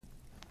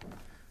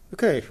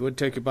Okay, if you would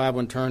take your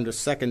Bible and turn to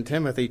 2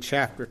 Timothy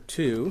chapter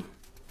 2.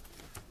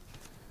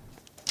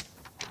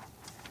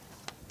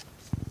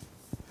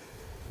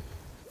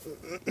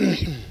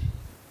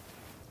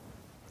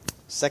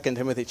 Second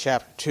Timothy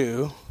chapter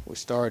 2. We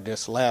started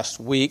this last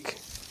week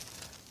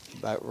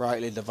about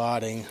rightly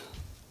dividing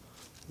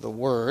the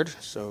word,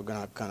 so we're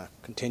going to kind of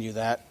continue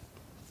that.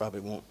 Probably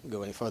won't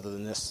go any further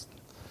than this,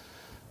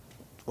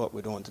 what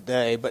we're doing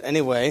today. But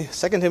anyway,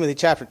 2 Timothy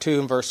chapter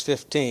 2 and verse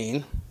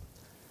 15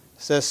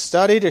 says,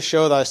 "Study to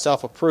show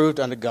thyself approved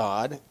unto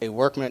God, a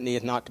workman that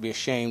needeth not to be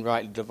ashamed,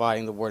 rightly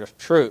dividing the word of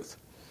truth.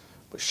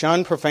 But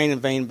shun profane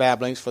and vain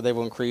babblings, for they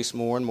will increase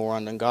more and more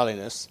unto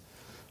ungodliness.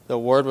 The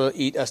word will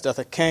eat as doth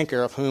a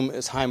canker, of whom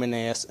is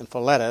Hymenaeus and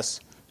Philetus,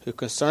 who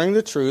concerning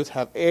the truth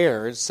have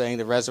erred, saying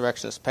the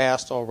resurrection is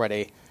past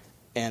already,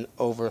 and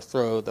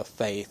overthrow the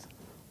faith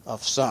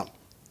of some."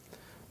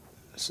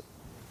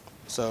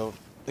 So,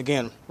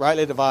 again,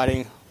 rightly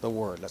dividing the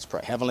word. Let's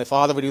pray. Heavenly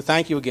Father, we do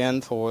thank you again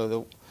for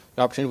the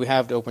opportunity we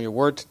have to open your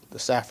word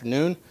this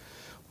afternoon.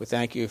 We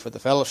thank you for the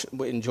fellowship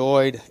we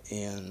enjoyed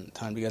and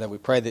time together. We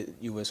pray that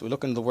you, as we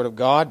look into the word of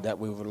God, that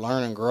we would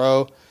learn and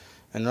grow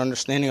in an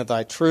understanding of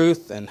thy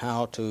truth and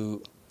how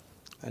to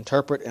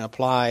interpret and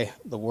apply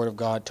the word of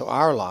God to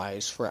our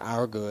lives for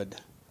our good,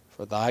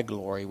 for thy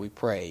glory, we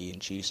pray in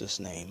Jesus'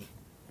 name.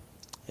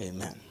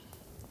 Amen.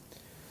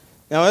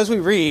 Now, as we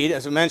read,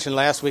 as we mentioned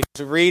last week,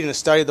 as we read and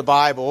study the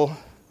Bible,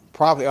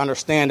 properly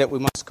understand it, we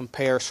must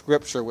compare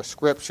Scripture with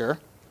Scripture.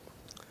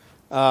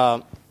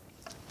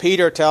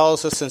 Peter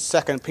tells us in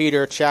 2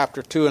 Peter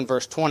chapter 2 and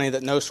verse 20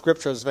 that no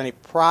Scripture is of any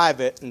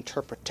private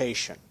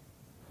interpretation.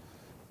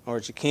 In other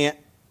words, it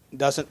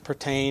doesn't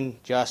pertain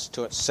just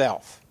to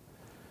itself.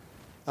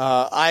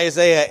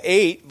 Isaiah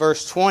 8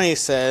 verse 20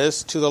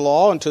 says, "To the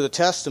law and to the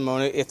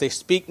testimony, if they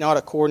speak not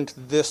according to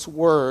this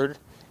word,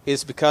 it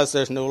is because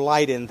there's no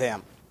light in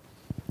them."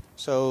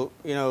 So,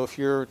 if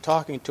you're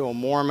talking to a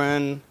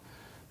Mormon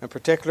in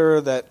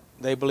particular, that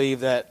they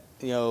believe that,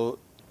 the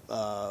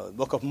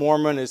Book of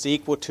Mormon is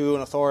equal to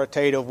and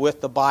authoritative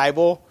with the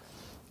Bible,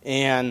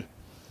 and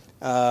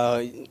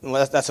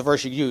that's a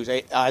verse you use,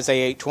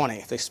 Isaiah 8:20.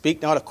 If they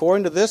speak not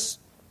according to this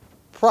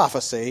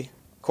prophecy,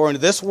 according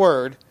to this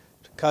word,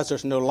 because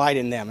there's no light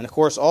in them. And of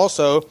course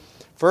also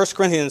 1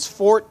 Corinthians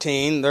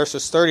 14,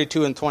 verses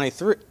 32 and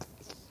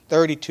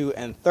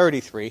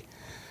 33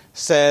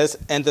 says,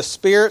 "And the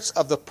spirits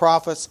of the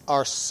prophets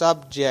are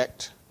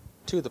subject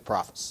to the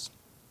prophets.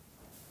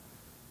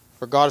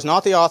 For God is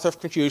not the author of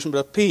confusion, but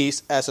of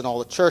peace, as in all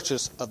the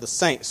churches of the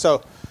saints."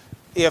 So,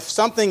 if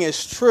something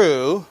is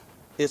true,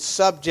 it's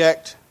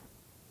subject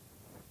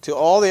to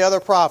all the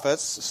other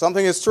prophets.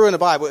 Something is true in the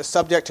Bible, it's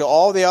subject to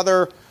all the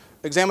other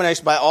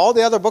examination by all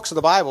the other books of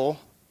the Bible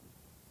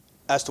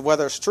as to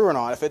whether it's true or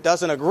not. If it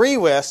doesn't agree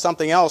with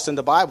something else in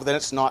the Bible, then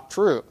it's not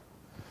true.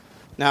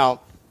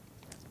 Now,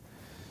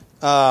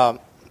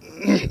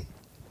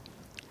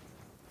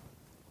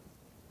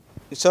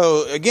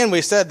 so again,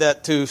 we said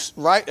that to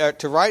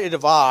rightly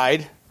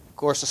divide, of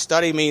course, a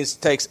study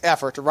takes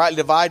effort. To rightly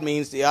divide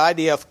means the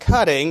idea of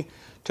cutting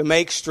to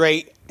make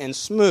straight and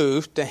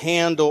smooth, to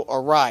handle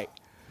aright.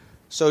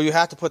 So you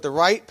have to put the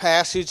right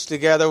passage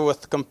together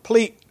with the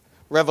complete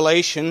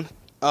revelation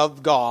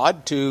of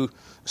God to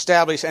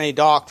establish any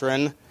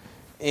doctrine,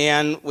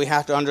 and we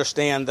have to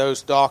understand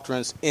those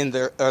doctrines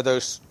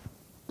those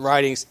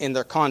writings in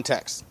their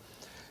context.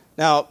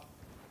 Now,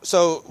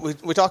 so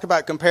we talked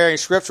about comparing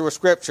Scripture with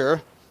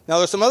Scripture. Now,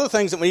 there's some other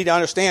things that we need to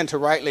understand to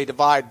rightly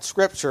divide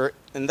Scripture,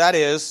 and that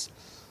is,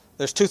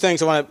 there's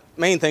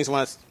main things I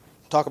want to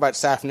talk about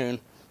this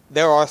afternoon.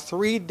 There are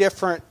 3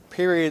 different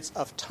periods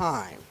of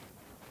time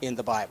in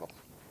the Bible,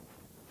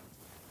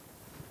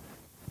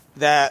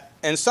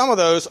 and some of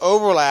those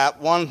overlap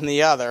one from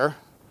the other,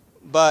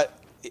 but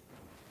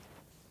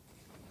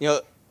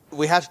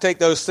we have to take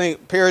those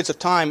periods of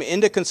time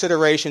into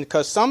consideration,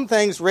 because some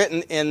things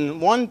written in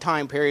one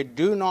time period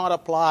do not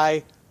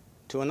apply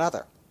to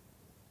another.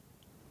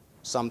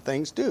 Some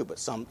things do, but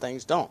some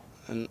things don't,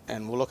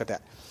 and we'll look at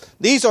that.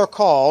 These are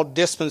called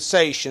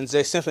dispensations.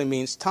 They simply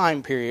means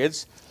time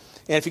periods.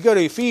 And if you go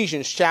to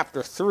Ephesians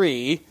chapter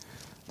 3,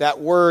 that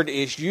word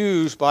is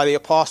used by the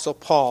Apostle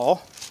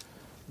Paul,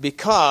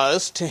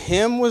 because to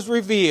him was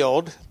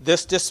revealed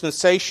this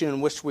dispensation in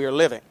which we are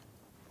living.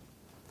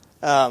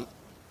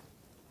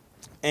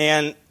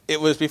 And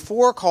it was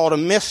before called a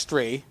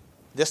mystery.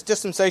 This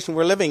dispensation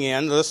we're living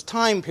in, this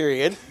time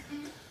period,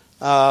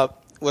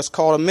 was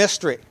called a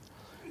mystery.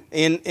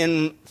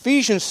 In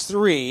Ephesians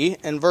 3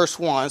 and verse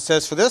 1, it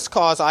says, "For this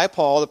cause I,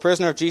 Paul, the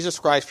prisoner of Jesus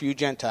Christ for you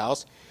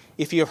Gentiles,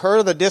 if you have heard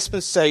of the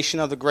dispensation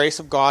of the grace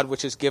of God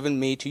which is given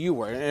me to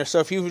you." And so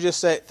if you would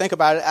just think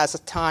about it as a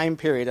time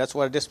period, that's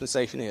what a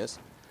dispensation is.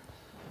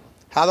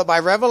 "How that by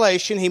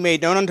revelation he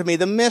made known unto me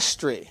the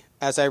mystery,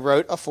 as I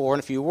wrote afore in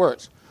a few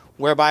words,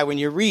 whereby when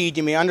you read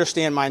you may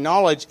understand my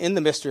knowledge in the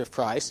mystery of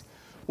Christ,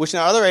 which in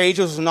other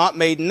ages was not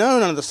made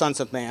known unto the sons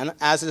of men,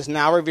 as it is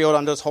now revealed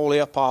unto his holy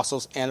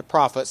apostles and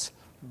prophets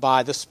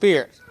by the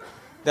Spirit."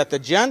 that the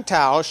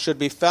Gentiles should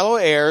be fellow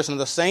heirs in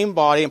the same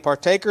body and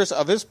partakers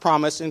of his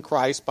promise in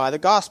Christ by the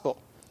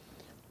gospel,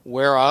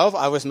 whereof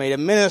I was made a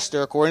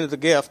minister according to the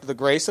gift of the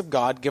grace of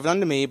God given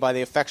unto me by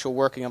the effectual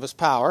working of his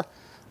power.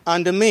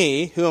 Unto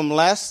me, who am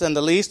less than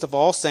the least of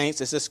all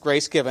saints, is this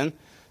grace given,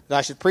 that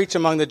I should preach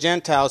among the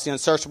Gentiles the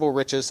unsearchable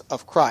riches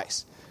of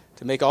Christ,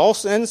 to make all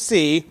men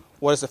see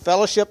what is the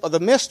fellowship of the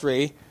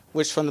mystery,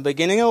 which from the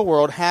beginning of the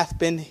world hath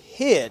been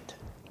hid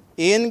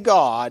in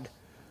God,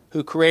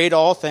 who created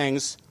all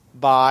things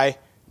by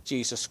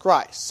Jesus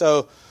Christ.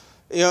 So,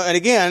 and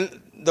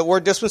again, the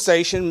word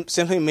dispensation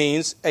simply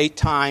means a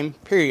time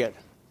period.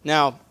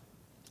 Now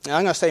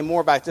I'm going to say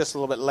more about this a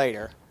little bit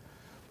later.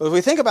 But if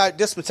we think about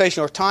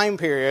dispensation or time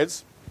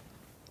periods,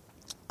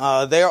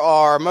 there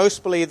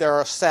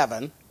are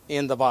 7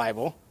 in the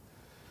Bible.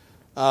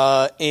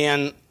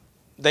 And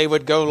they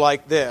would go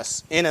like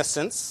this.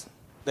 Innocence.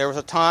 There was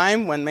a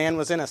time when man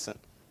was innocent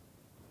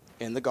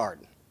in the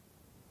garden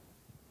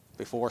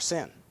before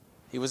sin.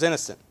 He was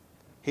innocent.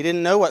 He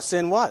didn't know what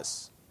sin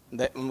was.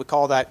 We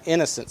call that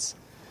innocence.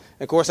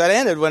 And of course, that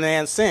ended when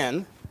man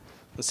sinned.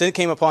 When sin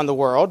came upon the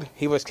world,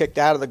 he was kicked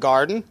out of the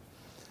garden.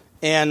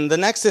 And the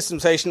next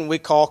dispensation we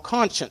call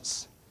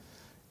conscience.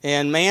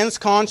 And man's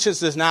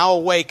conscience is now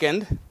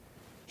awakened.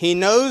 He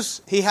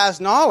knows, he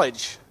has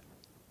knowledge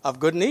of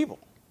good and evil.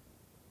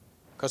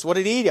 Because what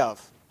did he eat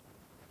of?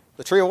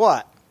 The tree of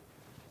what?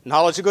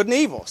 Knowledge of good and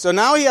evil. So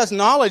now he has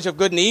knowledge of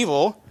good and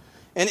evil.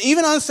 And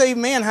even unsaved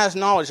man has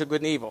knowledge of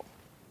good and evil.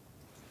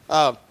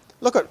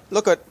 Look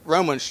at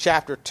Romans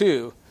chapter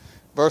 2,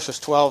 verses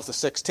 12 to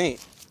 16.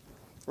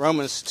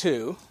 Romans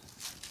 2.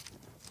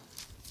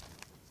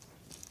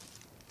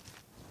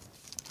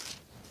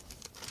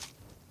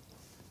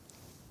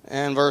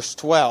 And verse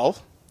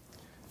 12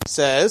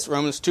 says,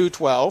 Romans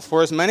 2:12,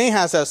 for as many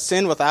as have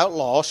sinned without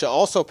law shall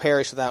also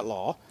perish without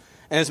law,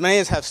 and as many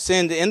as have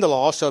sinned in the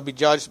law shall be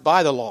judged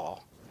by the law.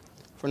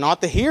 For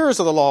not the hearers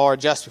of the law are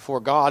just before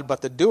God,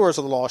 but the doers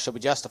of the law shall be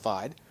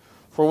justified.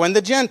 For when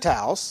the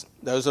Gentiles,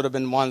 those would have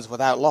been ones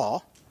without the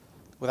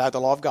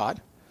law of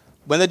God,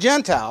 when the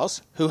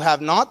Gentiles, who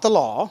have not the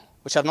law,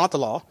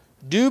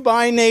 do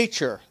by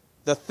nature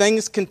the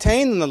things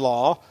contained in the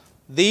law,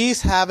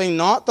 these having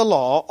not the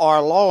law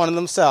are law unto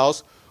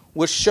themselves,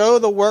 which show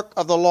the work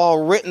of the law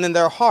written in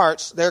their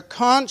hearts, their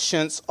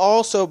conscience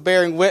also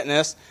bearing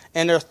witness,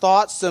 and their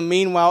thoughts the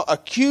meanwhile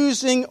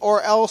accusing or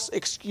else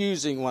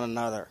excusing one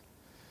another.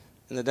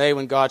 In the day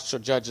when God shall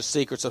judge the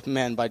secrets of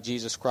men by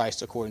Jesus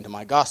Christ according to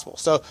my gospel.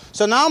 So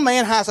now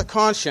man has a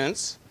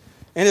conscience,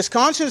 and his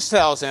conscience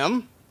tells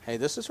him, hey,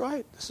 this is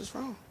right, this is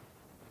wrong.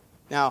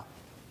 Now,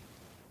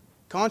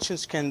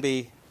 conscience can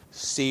be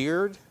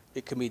seared,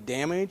 it can be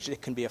damaged,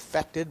 it can be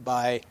affected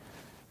by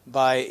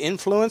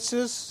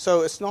influences,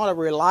 so it's not a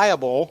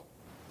reliable,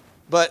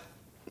 but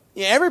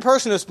every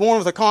person is born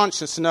with a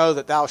conscience to know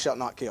that thou shalt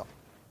not kill.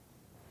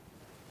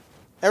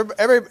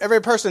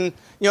 Every person,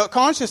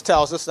 conscience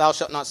tells us thou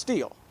shalt not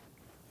steal.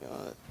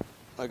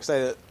 Like I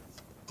say, that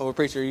old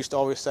preacher used to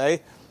always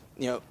say,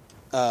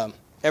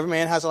 every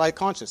man has a light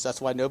conscience.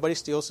 That's why nobody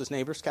steals his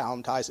neighbor's cow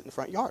and ties it in the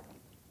front yard.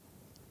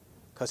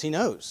 Because he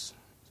knows,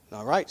 it's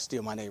not right to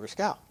steal my neighbor's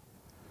cow.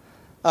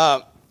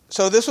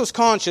 So this was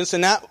conscience,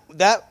 and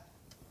that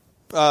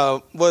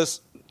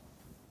was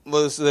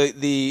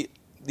the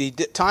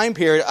time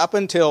period up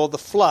until the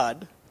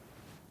flood,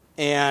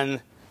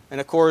 and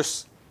of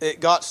course it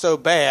got so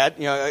bad.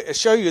 It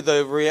show you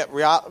the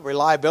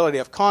reliability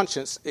of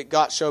conscience. It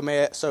got so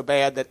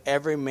bad that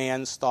every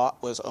man's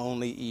thought was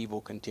only evil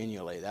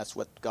continually. That's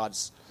what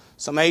God's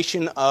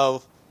summation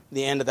of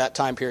the end of that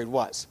time period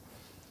was.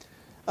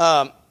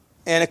 And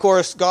of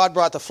course, God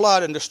brought the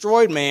flood and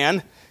destroyed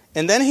man,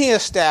 and then He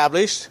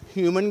established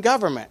human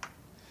government.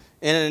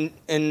 And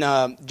in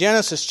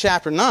Genesis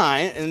chapter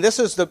 9, and this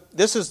is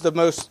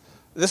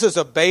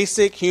a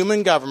basic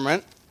human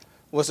government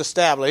was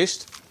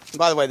established. And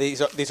by the way,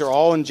 these are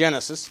all in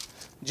Genesis.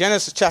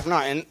 Genesis chapter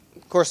 9, and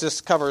of course this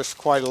covers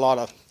quite a lot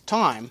of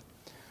time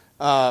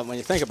when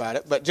you think about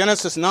it. But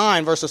Genesis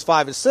 9 verses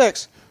 5 and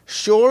 6,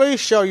 surely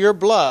your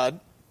blood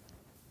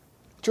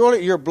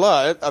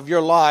of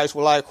your lives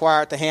will I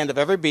acquire at the hand of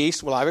every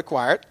beast, will I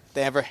require it,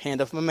 the every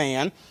hand of a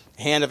man,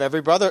 the hand of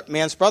every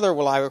man's brother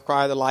will I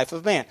require the life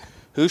of man.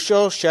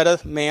 Whoso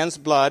sheddeth man's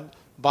blood,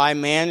 by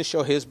man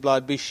shall his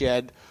blood be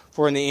shed,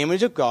 for in the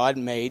image of God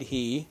made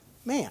he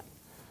man.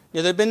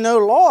 There had been no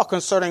law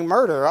concerning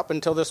murder up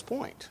until this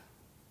point.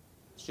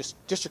 It's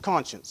just your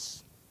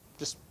conscience.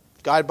 Just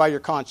guided by your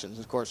conscience.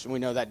 Of course, we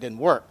know that didn't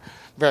work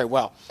very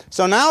well.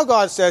 So now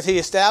God says He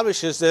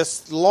establishes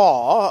this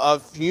law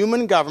of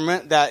human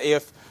government that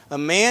if a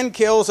man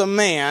kills a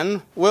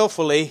man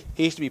willfully,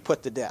 he is to be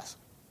put to death.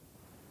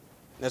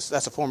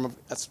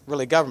 That's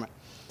really government.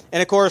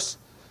 And of course,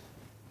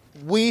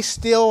 we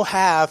still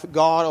have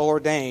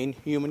God-ordained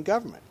human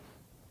government.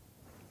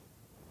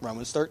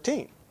 Romans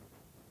 13.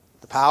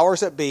 The powers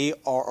that be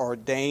are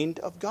ordained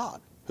of God.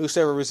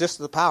 Whosoever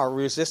resisteth the power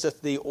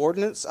resisteth the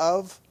ordinance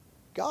of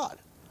God.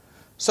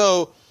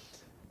 So,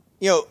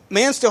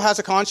 man still has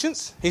a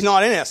conscience. He's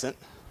not innocent.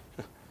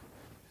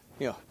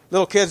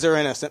 little kids are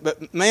innocent,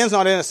 but man's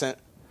not innocent.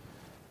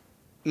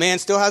 Man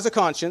still has a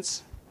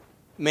conscience.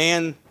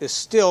 We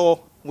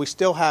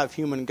still have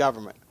human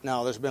government.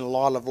 Now, there's been a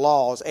lot of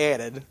laws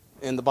added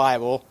in the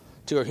Bible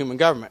to our human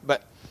government,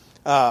 but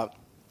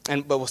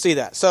we'll see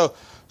that. So,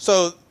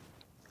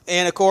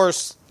 and of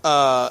course,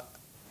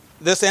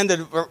 this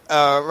ended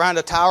around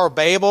the Tower of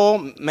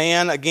Babel.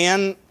 Man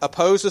again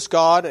opposes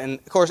God, and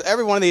of course,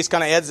 every one of these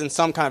kind of ends in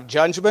some kind of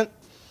judgment.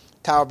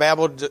 Tower of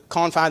Babel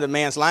confounded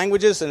man's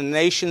languages, and the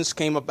nations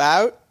came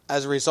about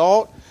as a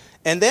result.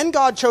 And then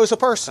God chose a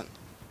person.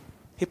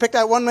 He picked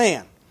out one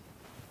man,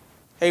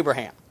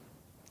 Abraham.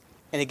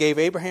 And he gave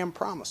Abraham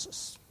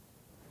promises.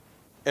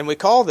 And we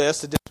call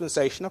this the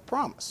dispensation of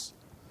promise.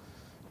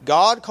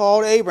 God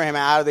called Abraham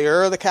out of the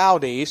Ur of the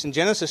Chaldees. In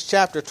Genesis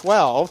chapter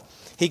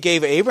 12, he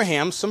gave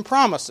Abraham some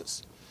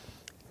promises.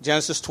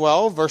 Genesis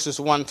 12, verses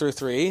 1 through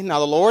 3. Now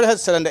the Lord had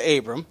said unto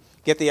Abram,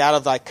 Get thee out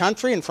of thy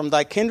country, and from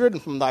thy kindred,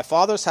 and from thy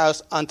father's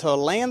house, unto a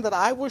land that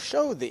I will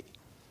show thee.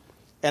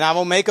 And I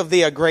will make of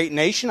thee a great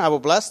nation. I will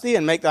bless thee,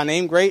 and make thy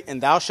name great, and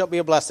thou shalt be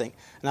a blessing.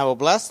 And I will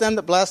bless them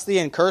that bless thee,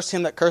 and curse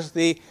him that curseth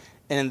thee,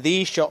 and in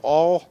thee shall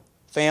all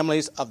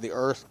families of the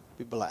earth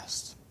be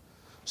blessed.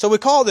 So we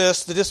call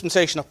this the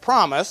dispensation of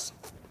promise.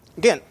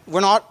 Again, we're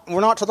not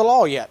to the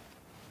law yet.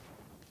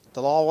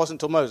 The law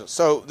wasn't until Moses.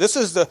 So this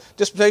is the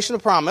dispensation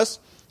of promise.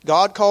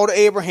 God called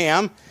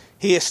Abraham.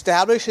 He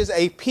establishes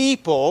a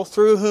people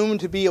through whom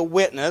to be a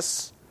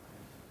witness,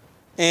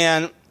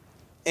 but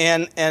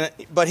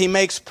he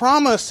makes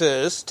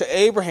promises to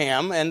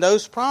Abraham, and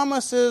those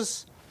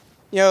promises,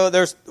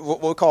 there's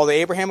what we call the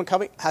Abrahamic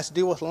covenant, has to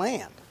do with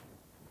land.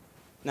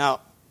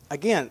 Now,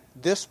 again,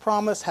 this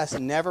promise has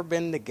never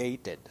been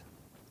negated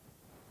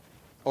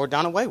or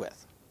done away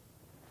with.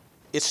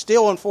 It's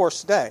still in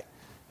force today.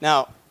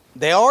 Now,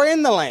 they are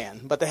in the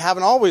land, but they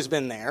haven't always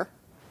been there.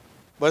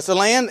 But it's the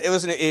land. It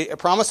was a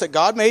promise that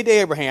God made to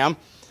Abraham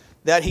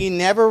that he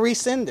never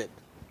rescinded.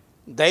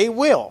 They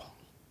will,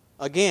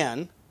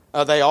 again,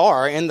 they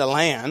are in the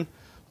land,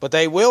 but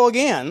they will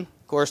again,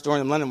 of course, during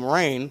the millennium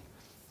reign.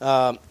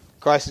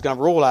 Christ is going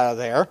to rule out of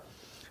there.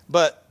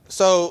 But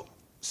so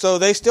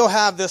they still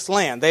have this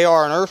land. They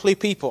are an earthly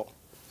people.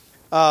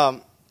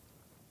 So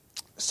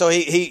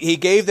he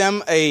gave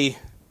them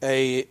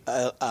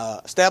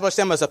established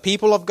them as a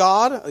people of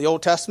God, the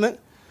Old Testament.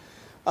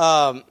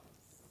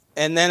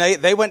 And then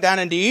they went down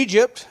into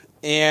Egypt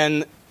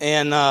and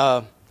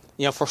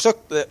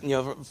forsook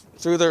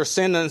through their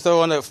sin and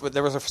so on.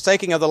 There was a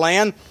forsaking of the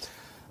land.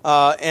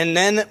 And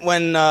then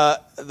when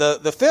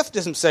the fifth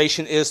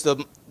dispensation is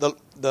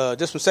the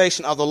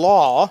dispensation of the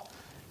law,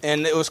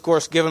 and it was of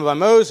course given by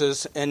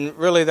Moses, and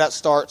really that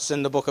starts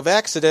in the book of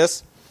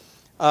Exodus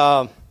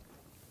and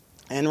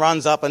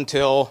runs up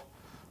until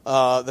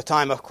the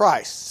time of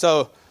Christ.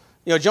 So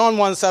John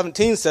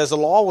 1:17 says the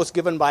law was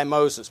given by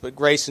Moses, but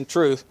grace and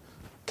truth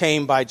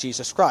came by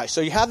Jesus Christ. So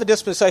you have the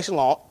dispensation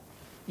law.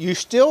 You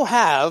still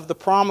have the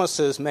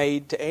promises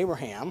made to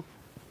Abraham.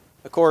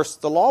 Of course,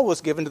 the law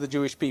was given to the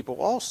Jewish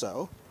people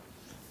also.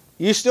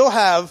 You still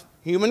have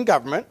human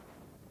government.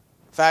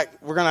 In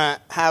fact, we're going to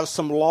have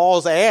some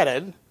laws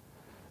added.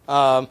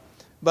 And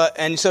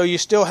so you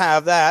still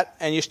have that,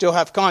 and you still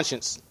have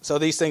conscience. So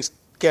these things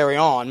carry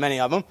on, many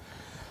of them.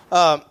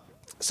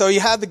 So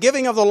you have the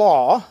giving of the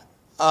law.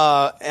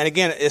 And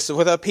again, it's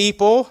with a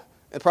people.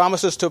 It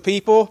promises to a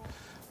people.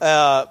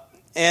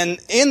 And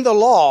in the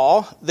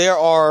law, there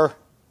are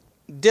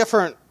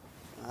different,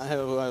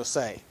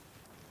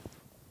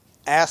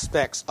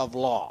 aspects of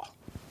law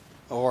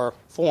or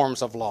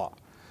forms of law.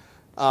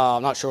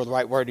 I'm not sure the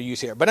right word to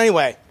use here. But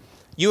anyway,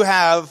 you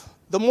have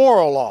the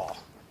moral law.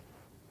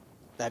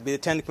 That'd be the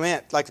Ten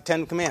Commandments, like the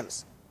Ten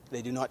Commandments.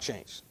 They do not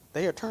change.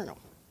 They are eternal.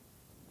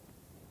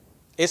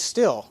 It's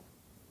still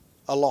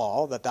a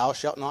law that thou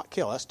shalt not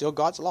kill. That's still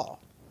God's law.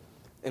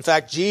 In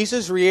fact,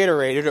 Jesus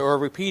reiterated or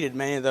repeated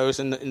many of those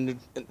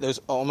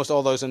almost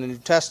all those in the New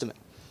Testament,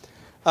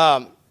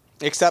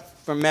 except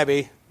for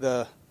maybe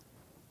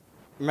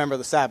remember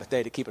the Sabbath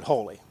day to keep it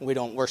holy. We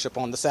don't worship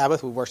on the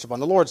Sabbath; we worship on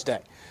the Lord's day.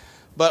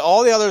 But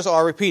all the others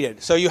are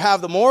repeated. So you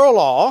have the moral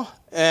law,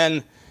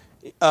 and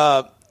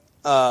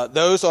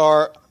those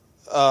are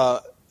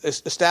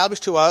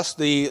established to us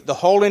the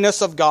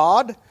holiness of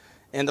God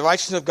and the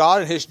righteousness of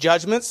God and His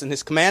judgments and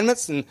His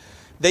commandments, and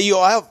that you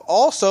have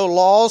also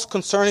laws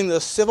concerning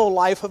the civil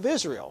life of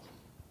Israel.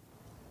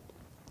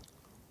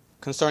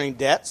 Concerning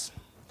debts,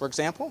 for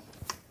example.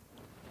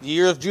 The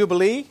year of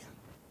Jubilee.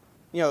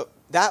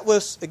 That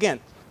was, again,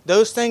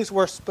 those things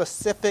were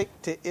specific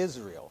to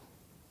Israel.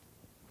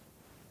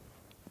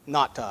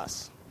 Not to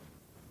us.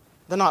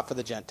 They're not for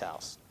the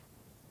Gentiles.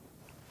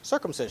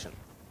 Circumcision.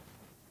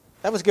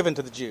 That was given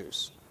to the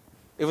Jews.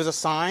 It was a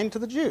sign to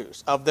the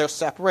Jews of their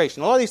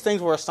separation. All of these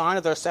things were a sign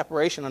of their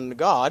separation unto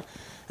God.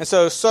 And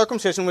so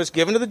circumcision was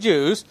given to the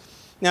Jews.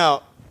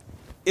 Now,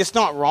 it's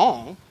not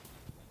wrong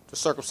to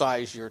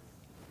circumcise your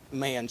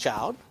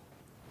man-child.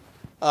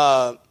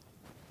 In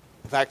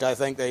fact, I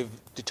think they've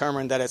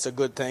determined that it's a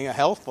good thing, a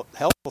helpful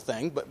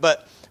thing.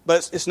 But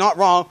it's not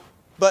wrong.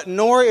 But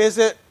nor is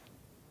it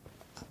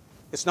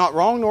It's not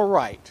wrong nor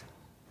right.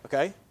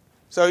 Okay?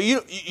 So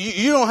you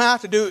don't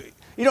have to do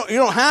you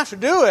don't have to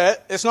do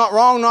it. It's not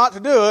wrong not to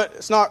do it.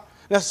 It's not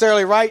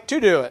necessarily right to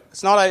do it.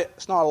 It's not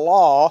a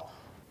law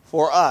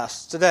for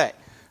us today.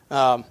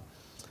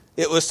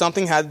 It was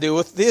something that had to do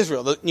with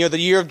Israel. The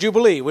year of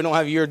Jubilee. We don't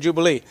have a year of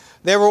Jubilee.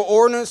 There were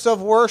ordinances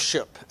of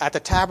worship at the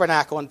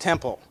tabernacle and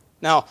temple.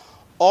 Now,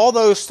 all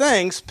those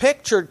things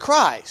pictured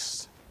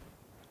Christ.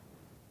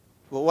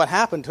 Well, what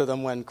happened to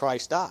them when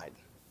Christ died?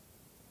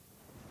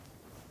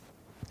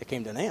 It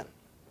came to an end.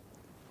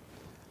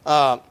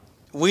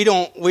 We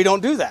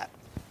don't do that.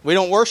 We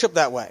don't worship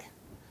that way.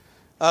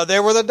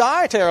 There were the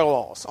dietary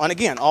laws. And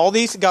again, all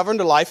these governed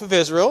the life of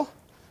Israel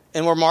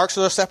and were marks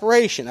of their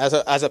separation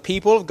as a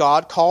people of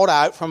God called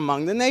out from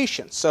among the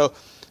nations. So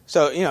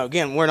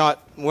again, we're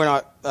not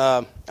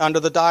under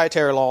the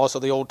dietary laws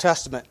of the Old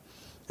Testament.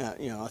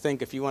 I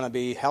think if you want to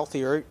be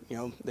healthier,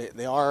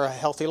 they are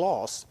healthy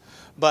laws,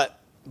 but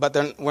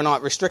then we're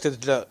not restricted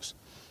to those.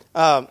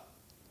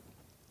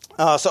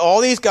 So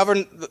all these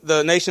govern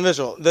the nation of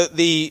Israel.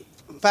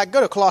 In fact,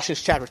 go to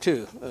Colossians chapter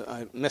 2.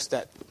 I missed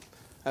that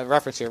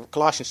reference here.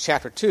 Colossians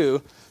chapter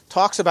 2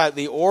 talks about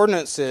the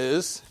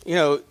ordinances.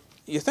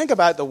 You think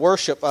about the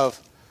worship of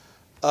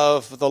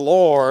the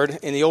Lord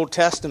in the Old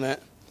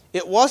Testament.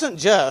 It wasn't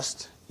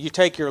just you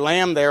take your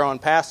lamb there on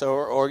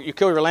Passover, or you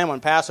kill your lamb on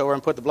Passover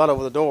and put the blood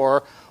over the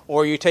door,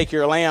 or you take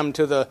your lamb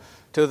to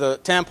the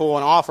temple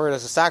and offer it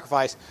as a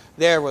sacrifice.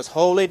 There was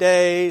holy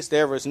days,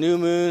 there was new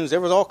moons,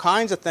 there was all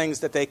kinds of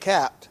things that they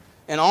kept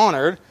and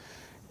honored,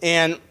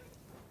 and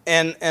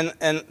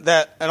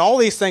all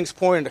these things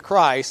pointed to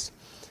Christ.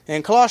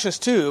 In Colossians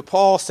 2,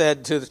 Paul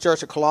said to the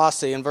church of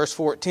Colossae in verse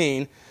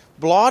 14,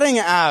 blotting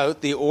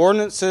out the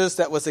ordinances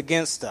that was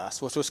against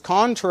us, which was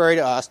contrary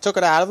to us, took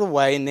it out of the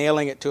way,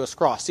 nailing it to his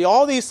cross. See,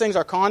 all these things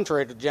are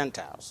contrary to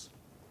Gentiles.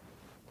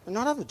 They're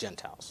not of the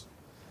Gentiles.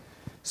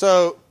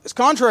 So it's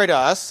contrary to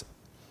us,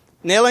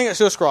 nailing it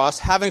to his cross,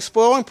 having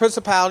spoiling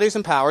principalities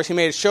and powers, he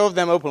made a show of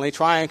them openly,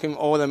 triumphing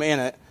over them in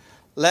it.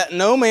 Let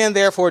no man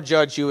therefore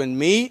judge you in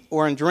meat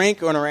or in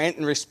drink or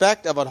in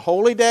respect of a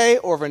holy day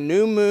or of a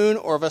new moon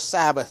or of a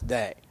Sabbath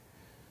day,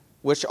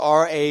 which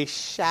are a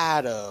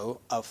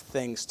shadow of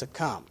things to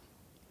come.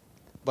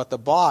 But the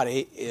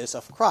body is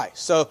of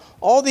Christ. So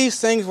all these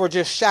things were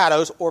just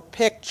shadows or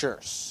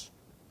pictures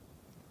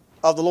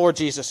of the Lord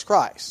Jesus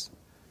Christ,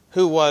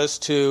 who was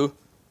to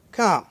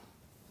come.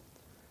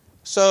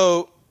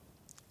 So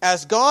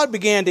as God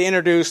began to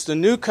introduce the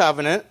new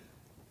covenant,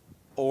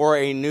 or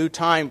a new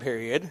time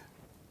period,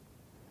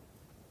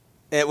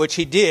 which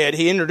he did,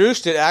 he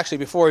introduced it actually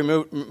before he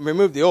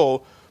removed the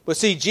old. But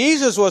see,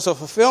 Jesus was a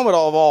fulfillment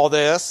of all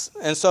this,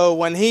 and so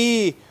when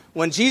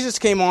Jesus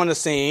came on the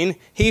scene,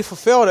 he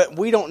fulfilled it.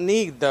 We don't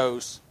need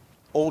those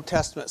Old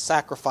Testament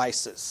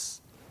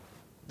sacrifices,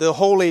 the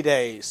holy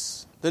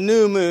days, the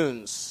new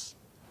moons,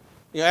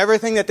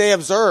 everything that they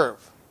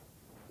observe.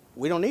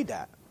 We don't need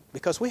that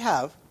because we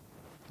have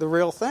the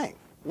real thing.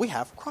 We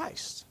have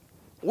Christ.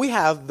 We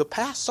have the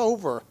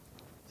Passover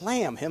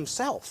Lamb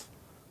himself.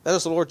 That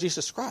is the Lord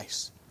Jesus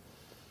Christ.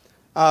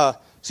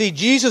 See,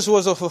 Jesus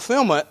was a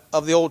fulfillment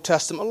of the Old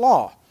Testament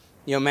law.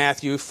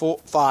 Matthew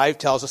 5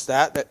 tells us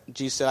that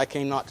Jesus said, I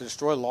came not to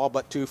destroy the law,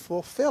 but to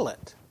fulfill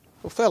it.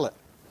 Fulfill it.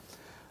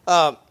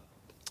 The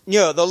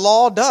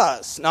law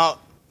does. Now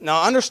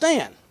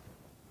understand,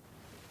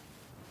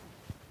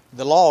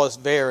 the law is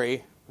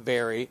very,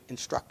 very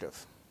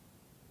instructive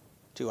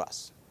to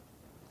us.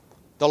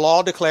 The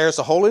law declares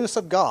the holiness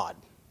of God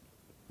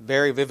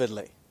very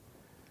vividly.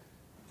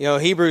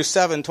 Hebrews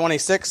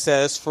 7:26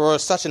 says, for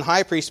such an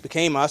high priest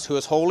became us, who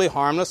is holy,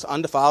 harmless,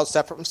 undefiled,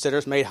 separate from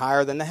sinners, made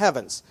higher than the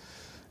heavens.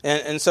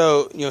 And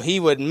so, he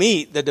would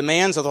meet the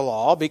demands of the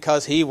law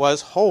because he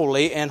was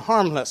holy and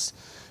harmless.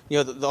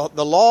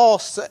 The law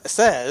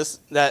says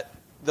that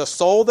the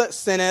soul that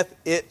sinneth,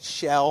 it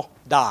shall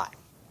die.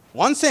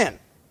 One sin,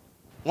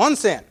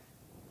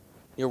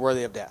 you're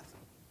worthy of death.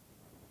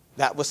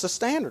 That was the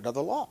standard of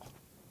the law.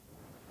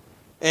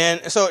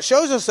 And so it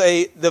shows us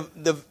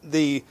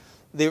the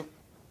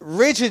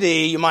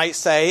rigidity, you might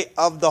say,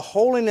 of the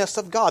holiness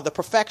of God, the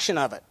perfection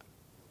of it.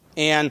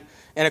 And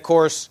of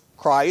course,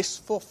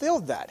 Christ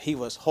fulfilled that. He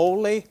was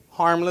holy,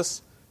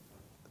 harmless,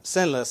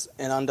 sinless,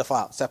 and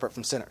undefiled, separate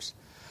from sinners.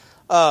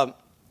 The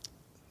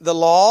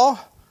law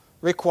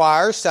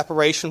requires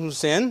separation from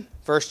sin.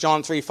 1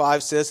 John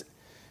 3:5 says,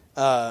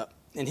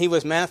 and he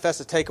was manifest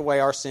to take away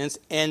our sins,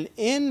 and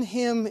in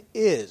him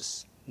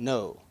is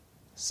no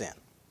sin.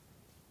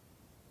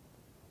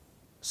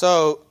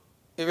 So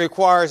it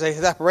requires a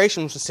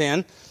separation from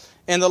sin,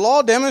 and the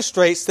law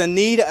demonstrates the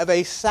need of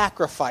a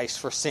sacrifice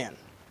for sin.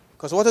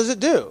 Because what does it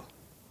do?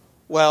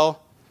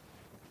 Well,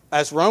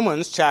 as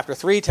Romans chapter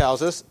 3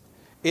 tells us,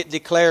 it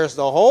declares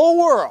the whole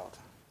world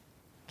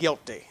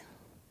guilty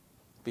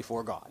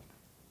before God.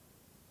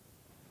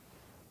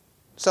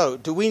 So,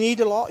 do we need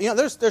the law?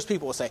 There's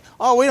people who say,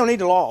 oh, we don't need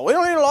the law. We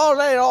don't need the law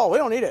today at all. We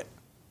don't need it.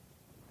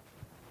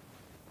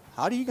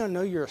 How are you going to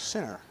know you're a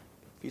sinner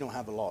if you don't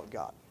have the law of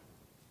God?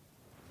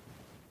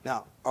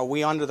 Now, are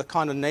we under the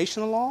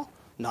condemnation of the law?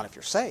 Not if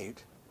you're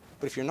saved.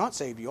 But if you're not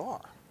saved, you are.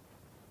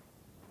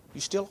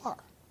 You still are.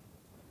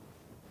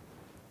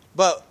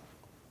 But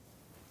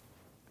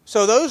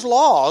so those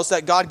laws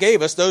that God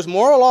gave us, those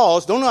moral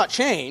laws, do not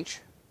change.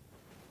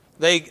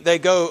 They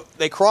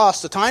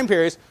cross the time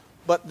periods,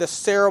 but the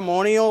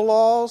ceremonial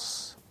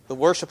laws, the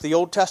worship of the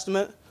Old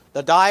Testament,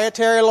 the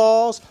dietary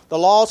laws, the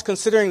laws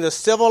considering the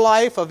civil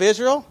life of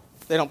Israel,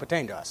 they don't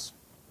pertain to us.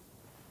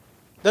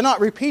 They're not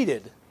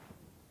repeated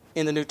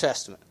in the New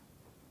Testament,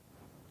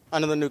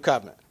 under the New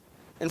Covenant.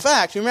 In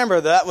fact, you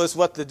remember that was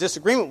what the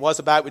disagreement was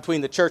about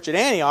between the church at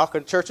Antioch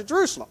and the church at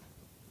Jerusalem.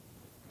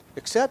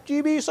 Except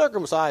ye be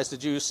circumcised, the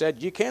Jews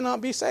said, you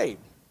cannot be saved.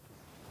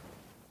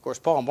 Of course,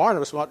 Paul and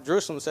Barnabas went to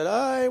Jerusalem and said,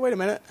 hey, wait a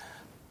minute.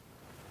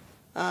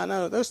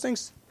 No, those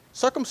things,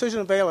 circumcision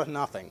availeth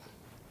nothing.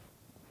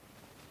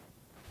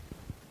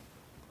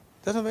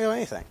 Doesn't avail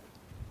anything.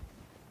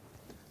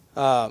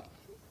 And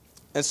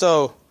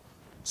so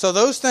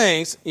those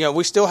things,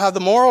 we still have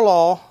the moral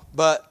law,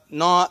 but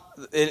not,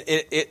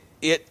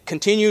 it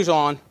continues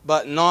on,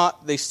 but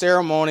not the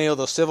ceremonial,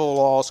 the civil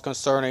laws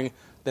concerning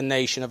the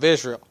nation of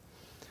Israel.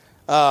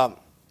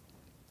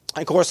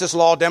 Of course, this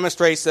law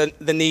demonstrates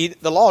the need.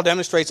 The law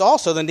demonstrates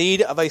also the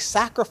need of a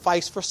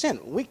sacrifice for sin.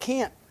 We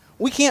can't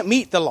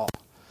meet the law.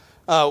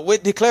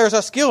 It declares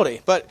us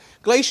guilty. But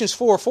Galatians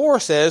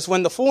 4:4 says,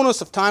 when the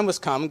fullness of time was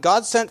come,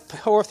 God sent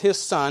forth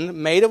his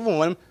Son, made of a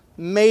woman,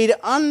 made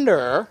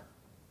under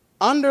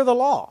the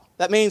law.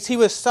 That means he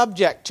was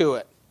subject to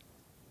it.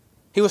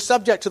 He was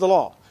subject to the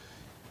law.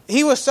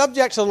 He was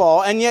subject to the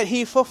law, and yet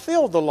he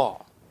fulfilled the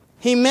law.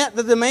 He met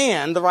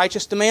the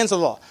righteous demands of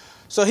the law.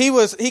 So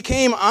he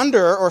came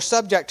under or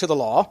subject to the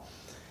law,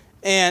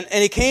 and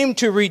he came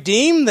to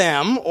redeem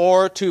them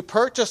or to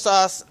purchase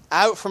us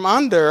out from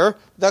under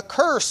the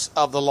curse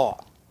of the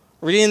law.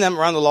 Redeem them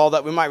around the law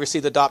that we might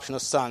receive the adoption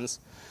of sons.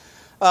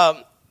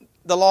 The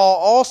law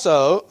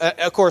also,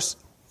 of course,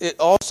 it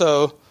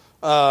also,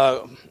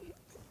 1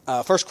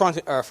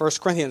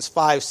 Corinthians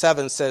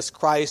 5:7 says,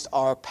 Christ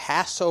our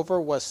Passover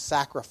was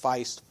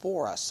sacrificed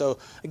for us. So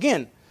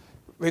again,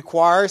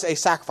 requires a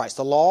sacrifice.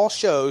 The law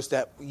shows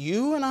that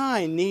you and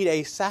I need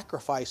a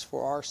sacrifice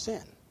for our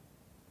sin.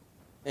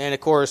 And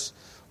of course,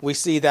 we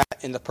see that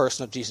in the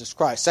person of Jesus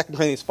Christ. 2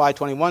 Corinthians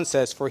 5:21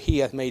 says, for he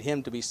hath made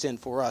him to be sin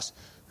for us,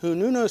 who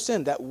knew no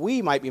sin, that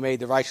we might be made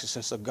the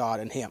righteousness of God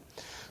in him.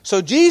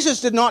 So Jesus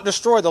did not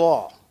destroy the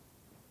law.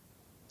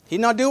 He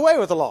did not do away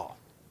with the law.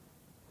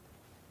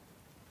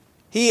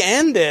 He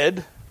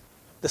ended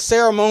the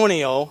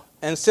ceremonial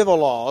and civil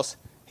laws.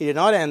 He did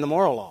not end the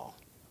moral law.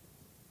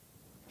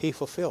 He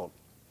fulfilled.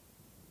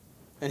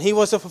 And he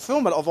was a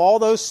fulfillment of all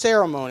those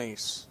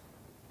ceremonies.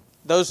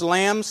 Those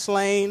lambs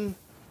slain,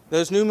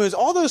 those new moons,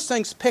 all those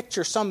things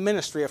picture some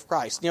ministry of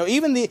Christ.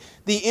 Even the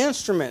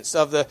instruments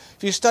of if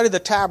you study the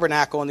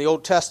tabernacle in the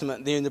Old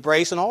Testament, the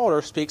brazen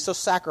altar speaks of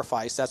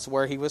sacrifice. That's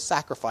where he was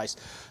sacrificed.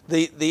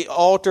 The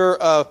altar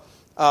of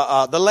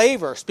the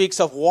laver speaks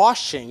of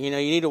washing. You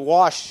need to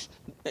wash,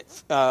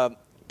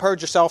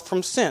 purge yourself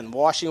from sin,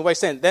 washing away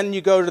sin. Then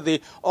you go to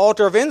the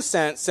altar of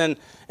incense, and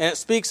it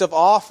speaks of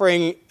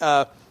offering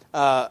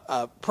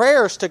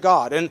prayers to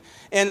God,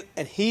 and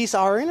he's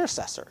our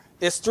intercessor.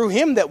 It's through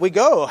him that we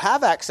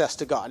have access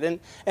to God, and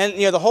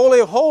the Holy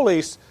of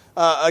Holies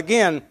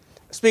again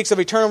speaks of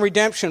eternal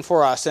redemption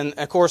for us, and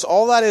of course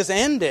all that is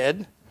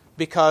ended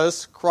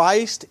because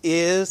Christ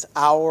is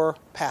our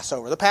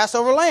Passover, the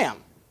Passover lamb.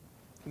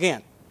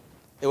 Again,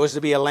 it was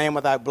to be a lamb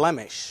without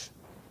blemish,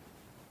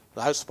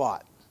 without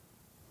spot.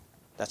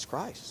 That's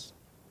Christ.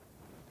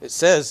 It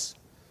says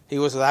he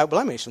was without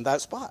blemish,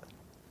 without spot.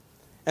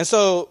 And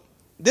so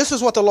this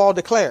is what the law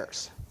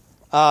declares.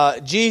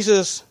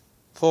 Jesus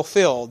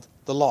fulfilled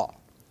the law.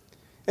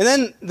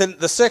 And then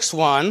the sixth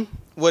one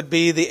would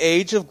be the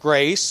age of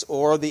grace,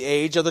 or the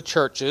age of the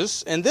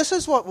churches. And this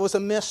is what was a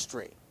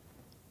mystery.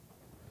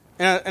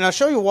 And I'll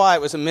show you why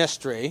it was a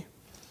mystery.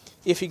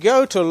 If you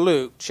go to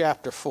Luke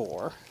chapter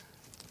 4,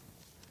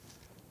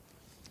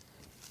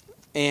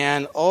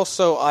 and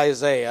also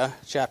Isaiah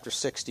chapter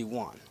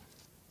 61.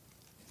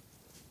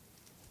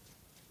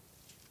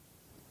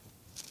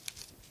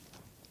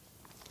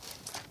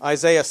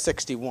 Isaiah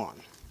 61.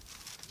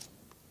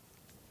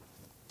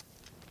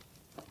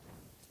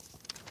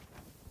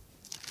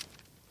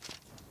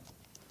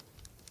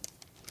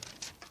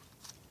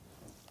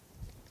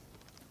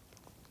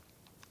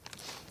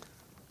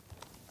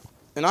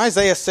 In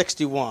Isaiah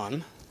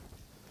 61,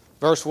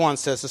 verse 1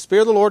 says, the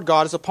Spirit of the Lord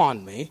God is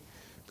upon me,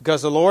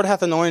 because the Lord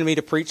hath anointed me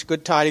to preach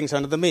good tidings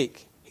unto the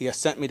meek. He hath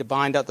sent me to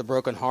bind up the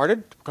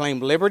brokenhearted, to proclaim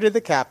liberty to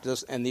the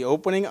captives, and the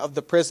opening of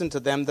the prison to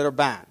them that are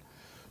bound,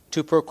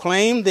 to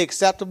proclaim the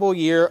acceptable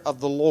year of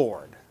the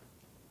Lord.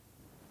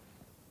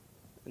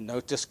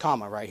 Note this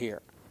comma right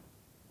here.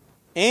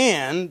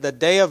 And the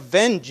day of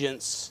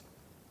vengeance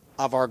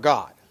of our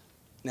God.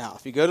 Now,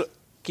 if you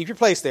keep your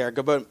place there,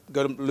 go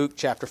to Luke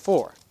chapter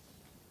 4.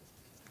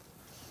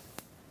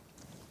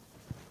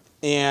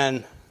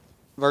 And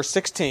verse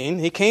 16,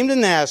 he came to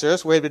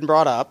Nazareth, where he had been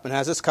brought up, and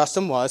as his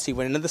custom was, he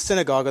went into the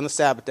synagogue on the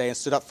Sabbath day and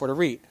stood up for to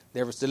read.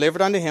 there was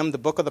delivered unto him the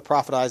book of the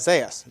prophet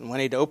Isaiah. And when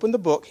he had opened the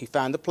book, he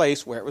found the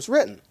place where it was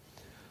written,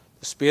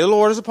 The Spirit of the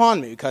Lord is upon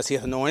me, because he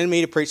hath anointed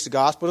me to preach the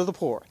gospel to the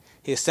poor.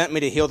 He has sent me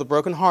to heal the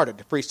brokenhearted,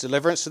 to preach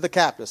deliverance to the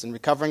captives, and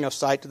recovering of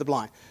sight to the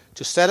blind,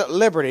 to set at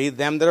liberty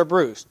them that are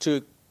bruised,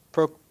 to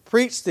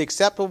preach the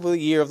acceptable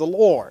year of the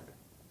Lord.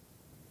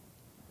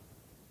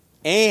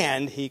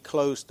 And he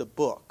closed the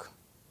book.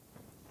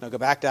 Now go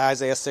back to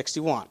Isaiah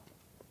 61.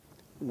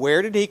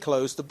 Where did he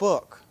close the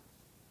book?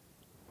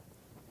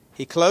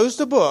 He closed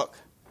the book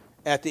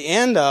at the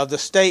end of the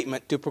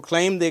statement, to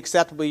proclaim the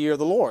acceptable year of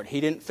the Lord.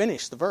 He didn't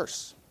finish the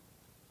verse.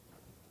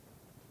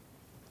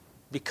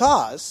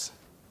 Because,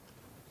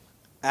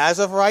 as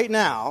of right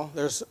now,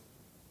 there's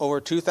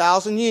over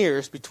 2,000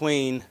 years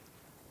between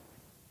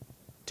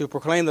to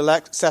proclaim the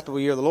acceptable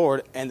year of the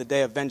Lord and the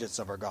day of vengeance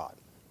of our God.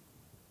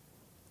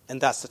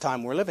 And that's the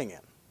time we're living in.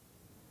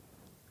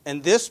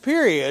 And this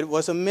period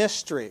was a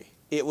mystery.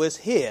 It was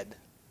hid.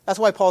 That's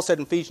why Paul said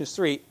in Ephesians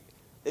 3,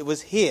 it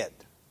was hid.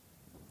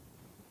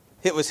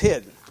 It was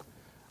hidden.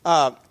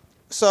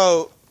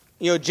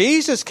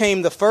 Jesus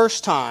came the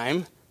first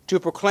time to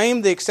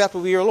proclaim the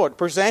acceptable year of the Lord,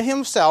 present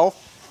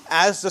himself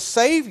as the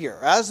Savior,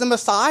 as the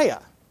Messiah,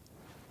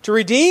 to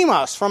redeem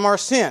us from our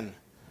sin.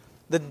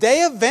 The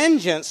day of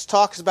vengeance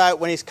talks about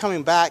when he's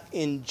coming back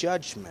in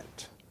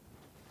judgment.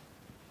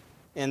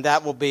 And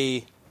that will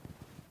be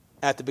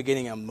at the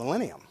beginning of the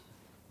millennium,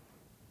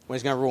 when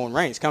he's going to rule and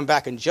reign. He's coming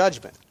back in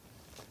judgment.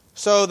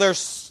 So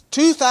there's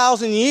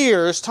 2,000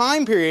 years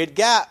time period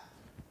gap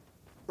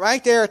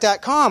right there at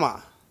that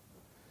comma,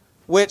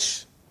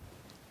 which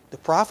the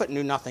prophet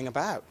knew nothing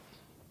about.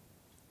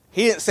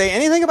 He didn't say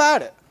anything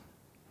about it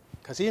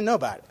because he didn't know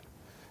about it.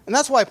 And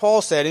that's why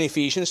Paul said in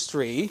Ephesians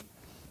 3,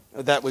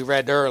 that we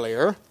read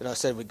earlier, that I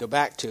said we'd go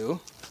back to,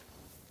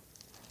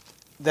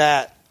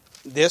 that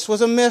this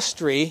was a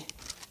mystery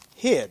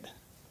hid.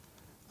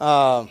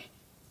 Verse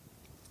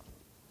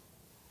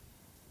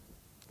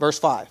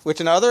 5, which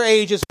in other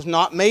ages was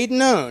not made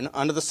known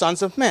unto the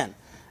sons of men,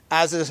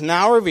 as it is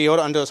now revealed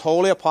unto his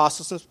holy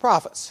apostles and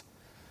prophets,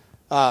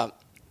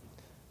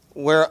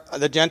 where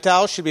the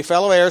Gentiles should be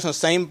fellow heirs in the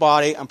same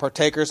body and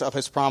partakers of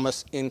his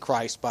promise in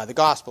Christ by the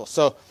gospel.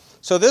 So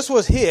this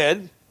was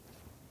hid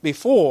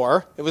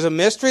before. It was a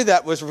mystery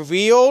that was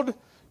revealed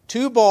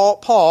to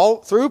Paul,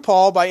 through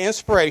Paul by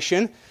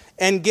inspiration,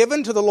 and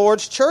given to the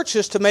Lord's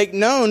churches to make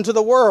known to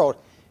the world,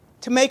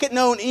 to make it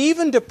known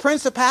even to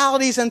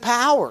principalities and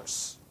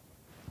powers.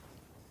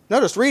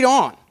 Notice, read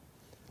on.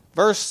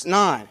 Verse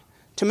 9.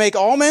 To make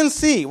all men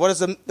see what is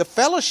the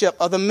fellowship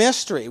of the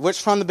mystery,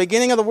 which from the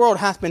beginning of the world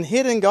hath been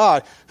hid in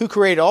God, who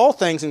created all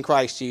things in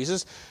Christ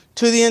Jesus,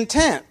 to the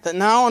intent that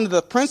now unto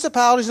the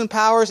principalities and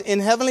powers in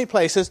heavenly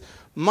places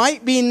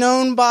might be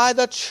known by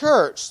the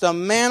church the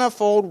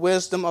manifold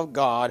wisdom of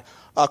God,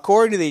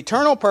 according to the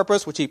eternal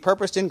purpose which he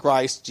purposed in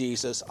Christ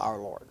Jesus our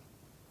Lord.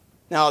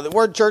 Now, the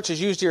word church is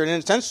used here in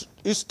an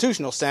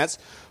institutional sense,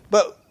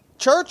 but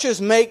churches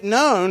make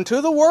known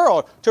to the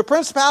world, to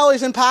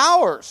principalities and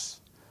powers.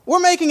 We're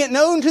making it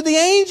known to the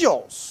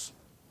angels.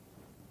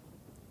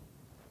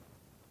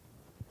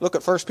 Look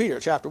at 1 Peter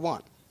chapter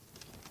 1,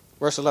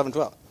 verse 11,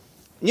 12.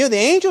 You know, the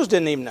angels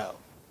didn't even know.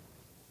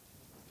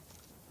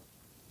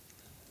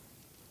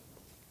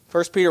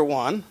 1 Peter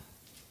 1,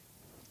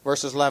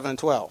 verses 11 and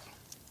 12.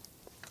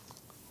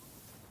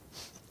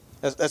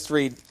 Let's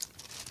read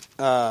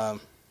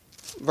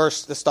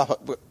let's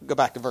stop. Go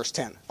back to verse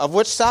 10. Of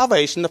which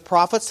salvation the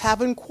prophets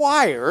have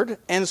inquired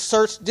and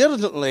searched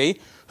diligently,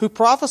 who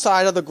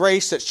prophesied of the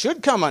grace that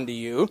should come unto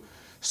you,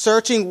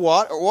 searching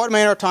what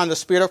manner of time the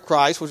Spirit of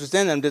Christ, which was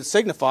in them, did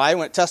signify,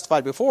 when it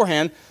testified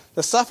beforehand,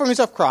 the sufferings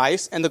of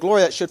Christ and the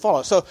glory that should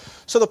follow. So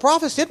the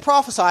prophets did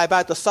prophesy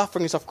about the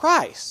sufferings of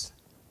Christ,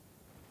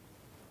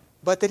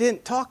 but they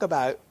didn't talk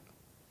about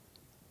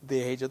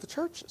the age of the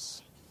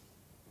churches.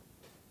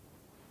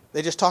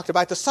 They just talked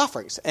about the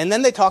sufferings, and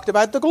then they talked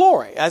about the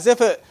glory, as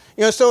if it,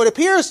 so it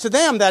appears to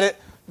them that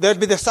there'd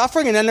be the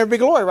suffering and then there'd be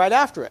glory right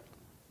after it.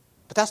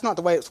 But that's not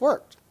the way it's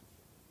worked.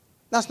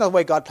 That's not the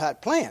way God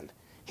had planned.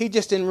 He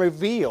just didn't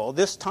reveal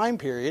this time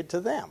period to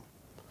them.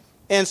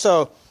 And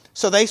so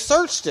they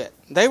searched it.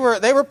 They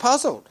were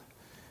puzzled.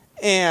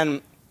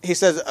 And he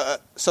says,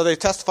 so they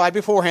testified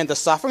beforehand the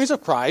sufferings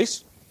of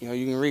Christ. You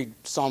can read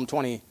Psalm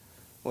 20,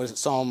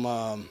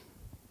 Psalm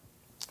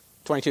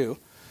 22.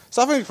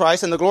 Suffering of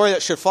Christ and the glory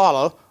that should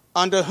follow,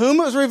 unto whom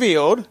it was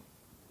revealed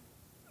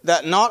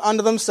that not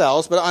unto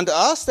themselves, but unto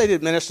us they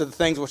did minister the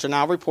things which are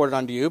now reported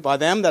unto you, by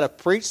them that have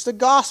preached the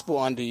gospel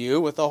unto you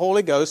with the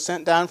Holy Ghost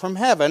sent down from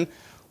heaven,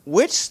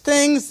 which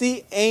things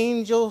the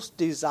angels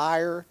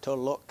desire to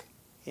look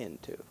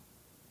into.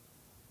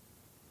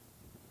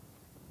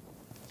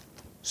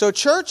 So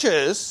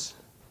churches,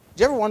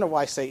 do you ever wonder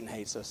why Satan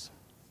hates us?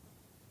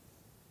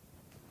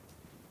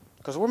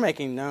 Because we're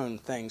making known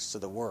things to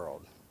the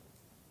world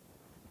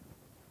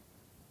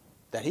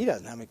that he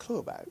doesn't have any clue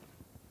about.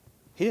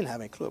 He didn't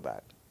have any clue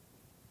about.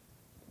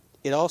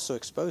 It also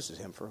exposes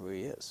him for who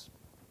he is.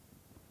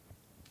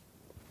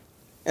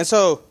 And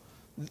so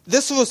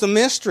This was a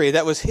mystery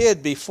that was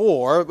hid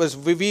before. It was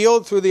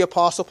revealed through the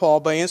Apostle Paul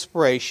by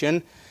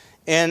inspiration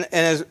and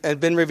has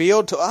been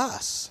revealed to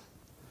us.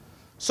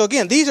 So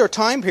again, these are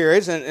time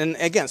periods, and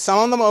again, some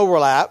of them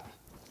overlap.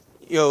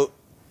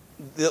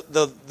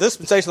 The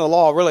dispensation of the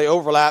law really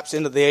overlaps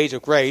into the age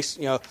of grace.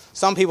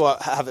 Some people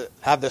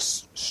have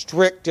this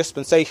strict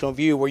dispensational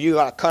view where you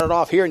got to cut it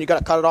off here and you got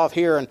to cut it off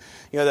here, and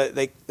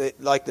they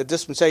like the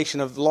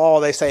dispensation of the law,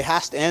 they say,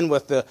 has to end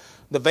with the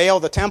veil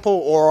of the temple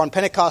or on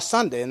Pentecost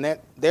Sunday, and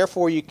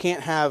therefore you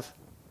can't have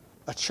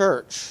a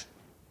church.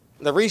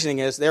 The reasoning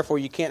is, therefore,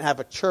 you can't have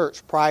a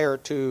church prior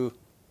to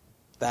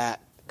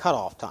that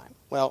cutoff time.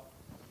 Well,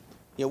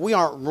 we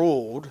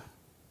aren't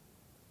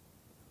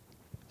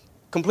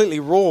completely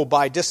ruled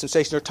by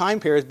dispensation or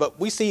time periods, but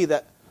we see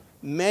that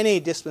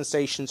many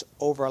dispensations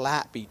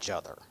overlap each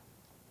other.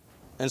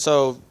 And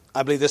so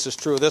I believe this is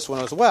true of this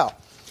one as well.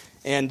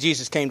 And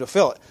Jesus came to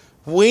fill it.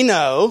 We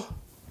know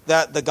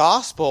that the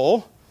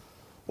gospel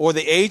or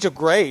the age of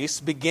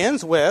grace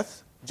begins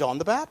with John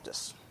the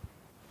Baptist.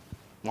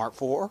 Mark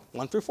 4,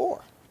 1 through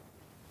 4.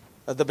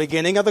 At the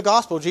beginning of the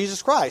gospel of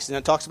Jesus Christ. And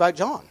it talks about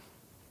John.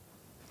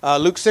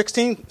 Luke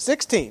 16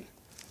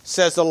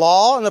 says the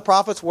law and the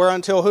prophets were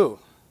until who?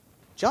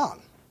 John.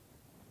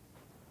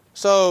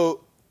 So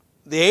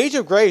the age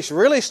of grace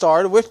really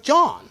started with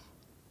John.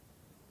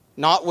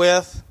 Not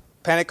with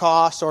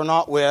Pentecost or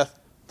not with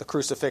the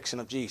crucifixion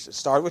of Jesus. It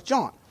started with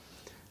John.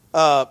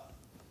 John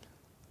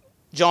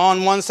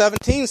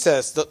 1:17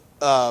 says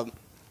the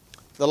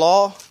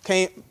law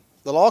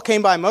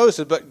came by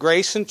Moses, but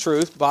grace and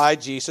truth by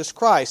Jesus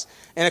Christ.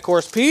 And of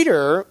course,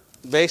 Peter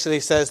basically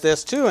says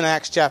this too in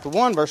Acts chapter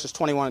 1, verses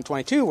 21 and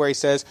 22, where he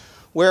says,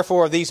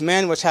 "Wherefore these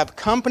men which have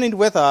companied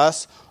with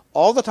us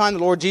all the time the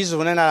Lord Jesus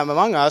went in and out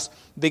among us,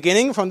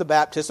 beginning from the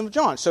baptism of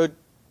John." So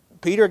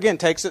Peter again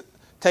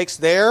takes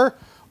their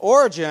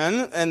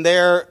origin and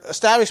their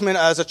establishment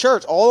as a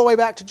church all the way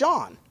back to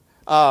John,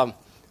 or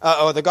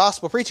the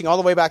gospel preaching all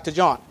the way back to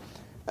John.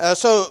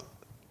 So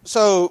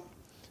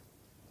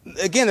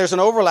again, there's an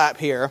overlap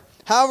here.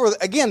 However,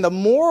 again, the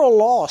moral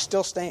law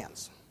still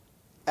stands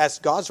as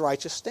God's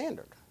righteous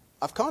standard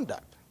of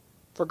conduct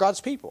for God's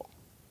people.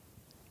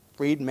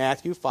 Read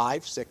Matthew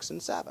 5, 6,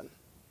 and 7.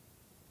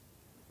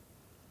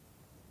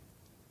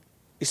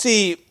 You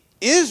see,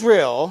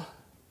 Israel,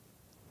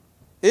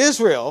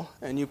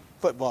 and you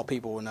football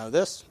people will know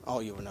this,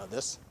 all you will know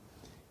this,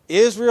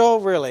 Israel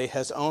really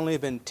has only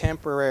been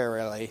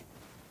temporarily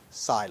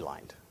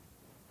sidelined.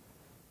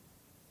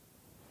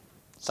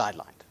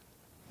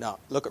 Now,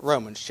 look at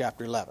Romans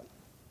chapter 11.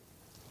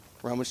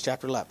 Romans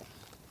chapter 11.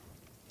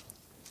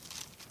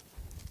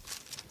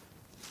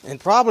 And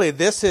probably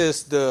this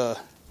is the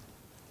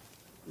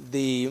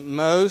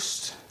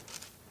most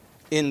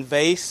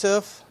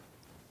invasive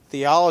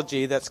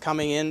theology that's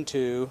coming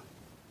into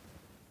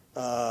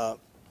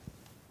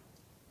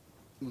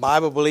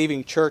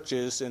Bible-believing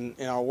churches in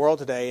our world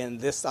today, and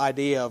this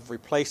idea of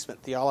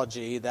replacement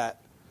theology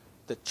that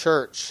the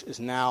church is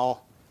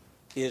now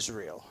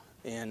Israel.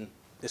 And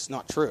it's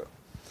not true.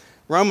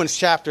 Romans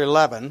chapter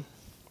 11,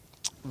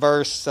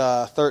 verse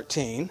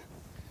 13.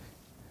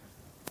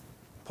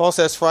 Paul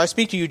says, "For I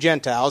speak to you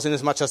Gentiles,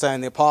 inasmuch as I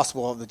am the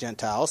apostle of the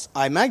Gentiles,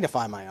 I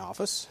magnify my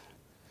office.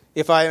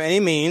 If by any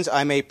means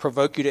I may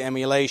provoke you to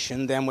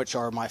emulation, them which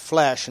are my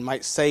flesh, and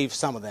might save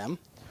some of them.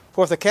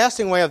 For if the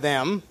casting away of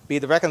them be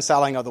the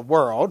reconciling of the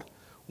world,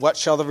 what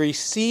shall the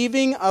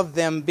receiving of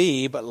them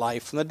be but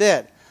life from the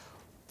dead?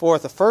 For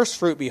if the first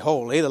fruit be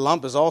holy, the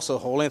lump is also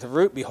holy. If the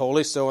root be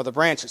holy, so are the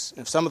branches.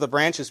 If some of the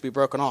branches be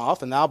broken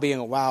off, and thou being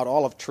a wild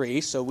olive tree,"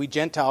 so we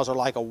Gentiles are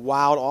like a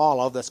wild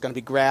olive that's going to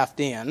be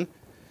grafted in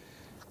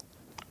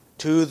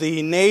to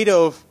the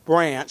native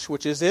branch,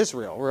 which is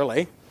Israel,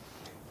 really.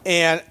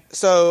 And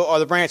so are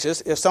the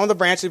branches. If some of the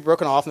branches be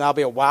broken off, and thou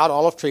be a wild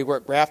olive tree, were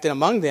grafted in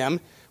among them,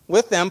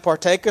 with them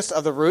partakest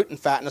of the root and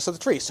fatness of the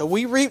tree. So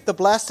we reap the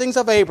blessings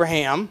of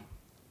Abraham.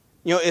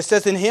 It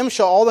says, "In him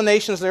shall all the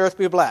nations of the earth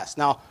be blessed."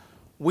 Now,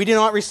 we do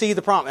not receive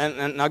the promise,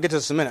 and I'll get to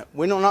this in a minute.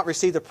 We do not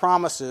receive the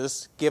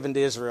promises given to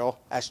Israel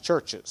as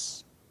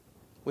churches.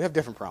 We have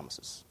different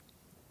promises.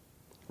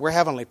 We're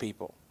heavenly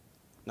people,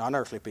 not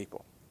earthly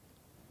people.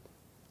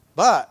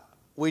 But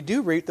we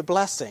do reap the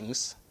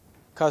blessings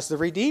because the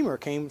Redeemer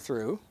came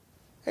through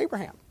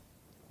Abraham.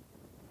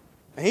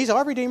 And he's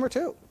our Redeemer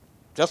too,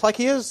 just like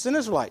he is an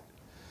Israelite.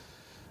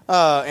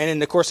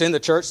 And of course, in the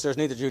church, there's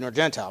neither Jew nor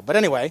Gentile. But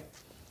anyway,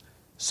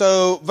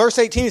 so verse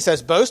 18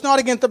 says, "Boast not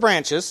against the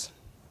branches,"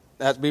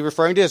 that would be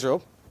referring to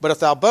Israel, "but if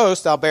thou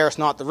boast, thou bearest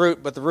not the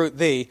root, but the root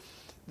thee.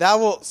 Thou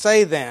wilt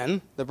say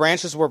then, the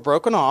branches were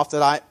broken off,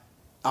 that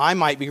I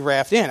might be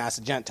grafted in," as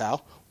a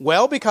Gentile.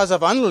 "Well, because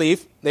of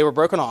unbelief they were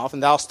broken off,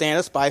 and thou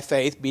standest by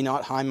faith, be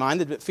not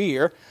high-minded, but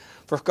fear.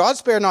 For if God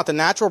spared not the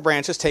natural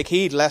branches, take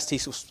heed lest he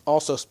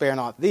also spare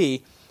not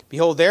thee.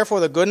 Behold, therefore,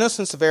 the goodness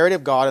and severity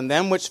of God, and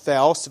them which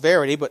fell,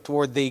 severity, but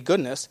toward thee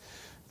goodness.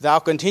 Thou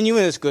continue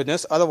in his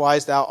goodness,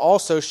 otherwise thou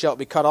also shalt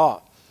be cut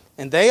off.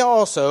 And they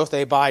also, if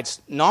they abide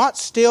not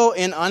still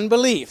in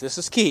unbelief," this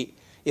is key,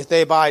 if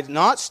they abide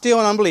not still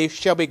in unbelief,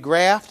 shall be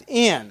grafted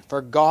in.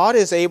 For God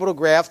is able to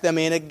graft them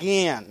in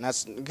again.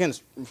 That's, again,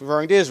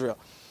 referring to Israel.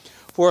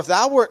 For if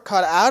thou wert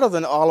cut out of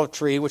an olive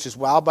tree, which is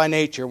wild by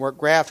nature, and wert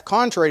grafted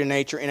contrary to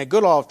nature in a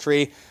good olive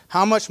tree,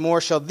 how much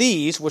more shall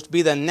these, which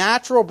be the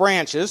natural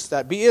branches,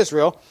 that be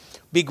Israel,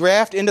 be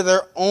grafted into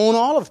their own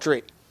olive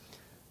tree?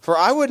 For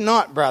I would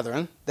not,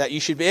 brethren, that you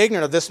should be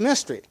ignorant of this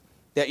mystery,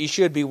 that you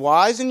should be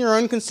wise in your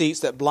own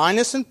conceits, that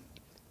blindness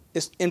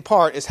in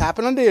part is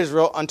happened unto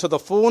Israel until the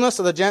fullness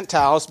of the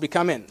Gentiles be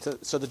come in.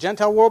 So the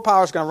Gentile world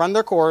power is going to run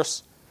their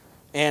course,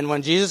 and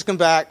when Jesus comes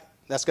back,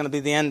 that's going to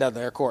be the end of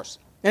their course.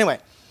 Anyway,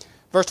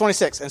 verse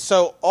 26, and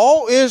so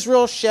all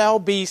Israel shall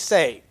be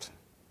saved.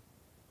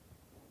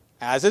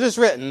 As it is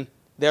written,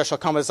 there shall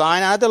come a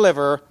Zion out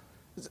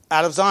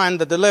of Zion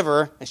the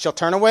deliverer, and shall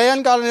turn away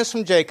ungodliness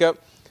from Jacob.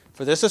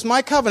 For this is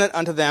my covenant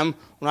unto them,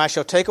 when I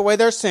shall take away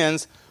their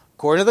sins.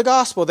 According to the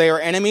gospel, they are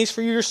enemies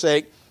for your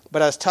sake.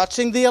 But as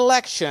touching the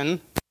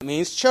election, it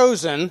means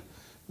chosen,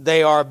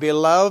 they are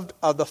beloved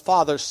of the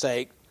Father's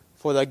sake.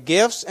 For the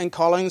gifts and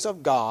callings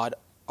of God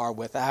are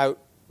without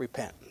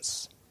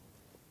repentance.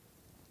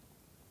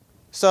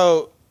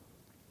 So,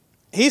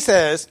 he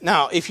says,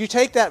 now, if you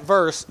take that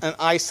verse and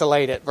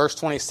isolate it, verse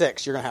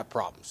 26, you're going to have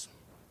problems.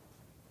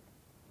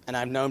 And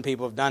I've known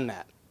people who have done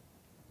that.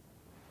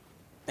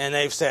 And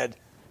they've said,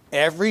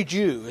 every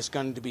Jew is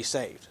going to be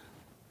saved.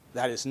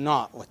 That is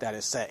not what that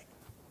is saying.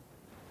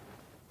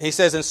 He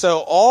says, and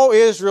so all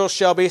Israel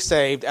shall be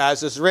saved,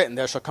 as is written,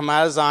 there shall come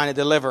out of Zion a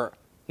deliverer.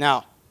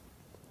 Now,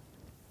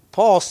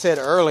 Paul said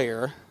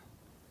earlier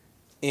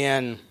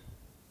in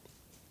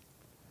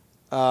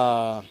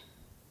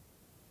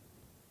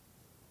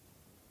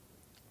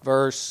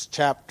verse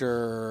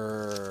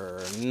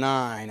chapter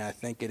 9, I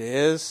think it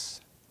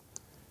is.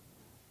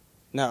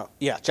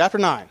 Chapter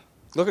 9.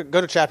 Go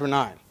to chapter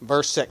 9,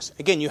 verse 6.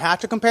 Again, you have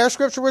to compare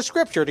Scripture with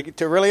Scripture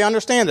to really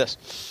understand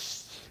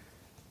this.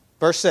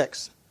 Verse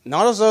 6.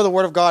 Not as though the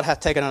word of God hath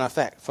taken an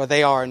effect, for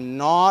they are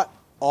not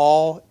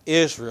all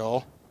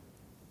Israel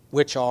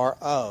which are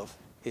of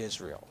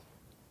Israel.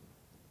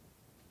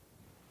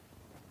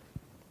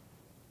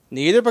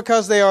 Neither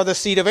because they are the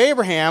seed of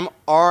Abraham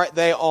are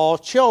they all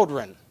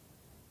children,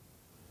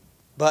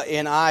 but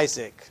in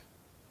Isaac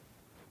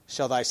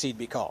shall thy seed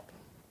be called.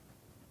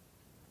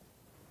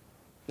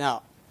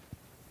 Now,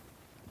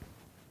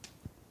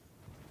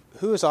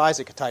 who is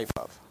Isaac a type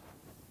of?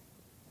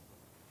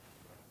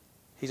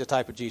 He's a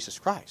type of Jesus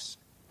Christ.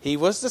 He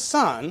was the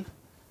son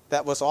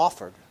that was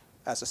offered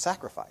as a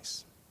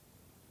sacrifice.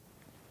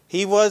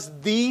 He was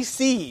the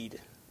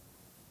seed.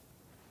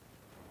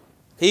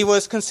 He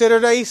was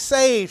considered a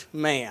saved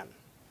man.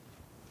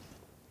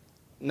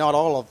 Not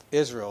all of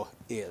Israel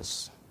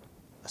is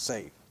a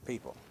saved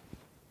people.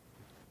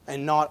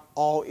 And not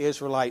all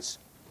Israelites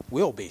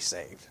will be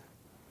saved.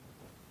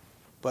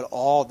 But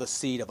all the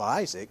seed of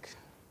Isaac,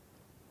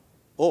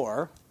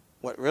 or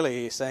what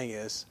really he's saying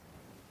is,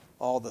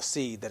 all the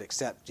seed that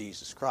accept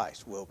Jesus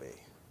Christ will be.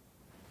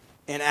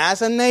 And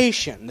as a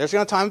nation, there's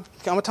going to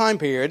come a time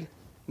period,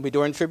 it'll be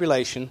during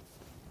tribulation,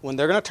 when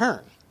they're going to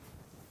turn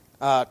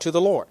to the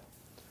Lord.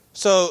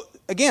 So,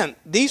 again,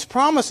 these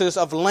promises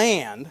of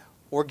land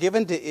were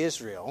given to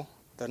Israel.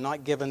 They're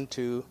not given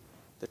to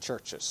the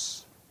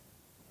churches.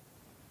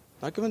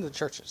 Not given to the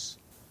churches.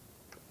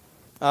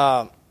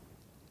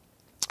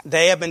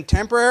 They have been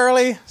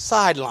temporarily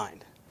sidelined.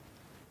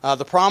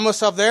 The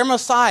promise of their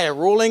Messiah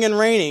ruling and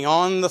reigning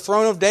on the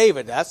throne of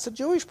David, that's the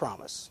Jewish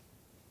promise.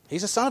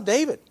 He's the son of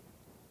David,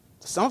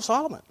 the son of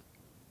Solomon.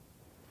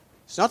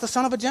 He's not the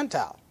son of a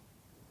Gentile.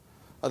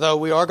 Although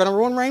we are going to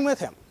rule and reign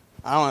with him.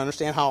 I don't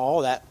understand how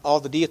all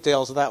the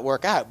details of that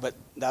work out, but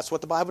that's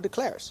what the Bible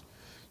declares.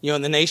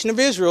 And the nation of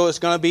Israel is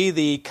going to be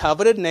the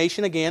coveted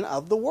nation again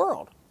of the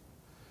world.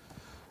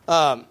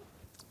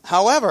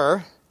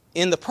 However,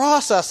 in the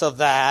process of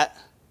that,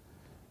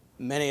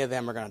 many of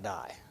them are going to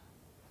die.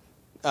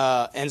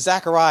 And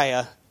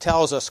Zechariah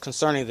tells us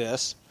concerning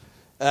this.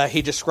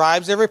 He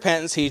describes their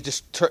repentance. He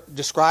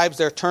describes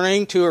their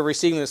turning to or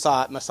receiving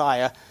the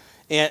Messiah.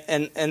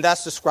 And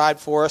that's described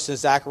for us in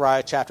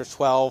Zechariah chapter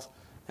 12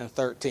 and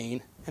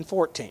 13 and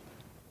 14.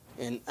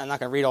 And I'm not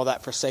going to read all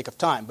that for sake of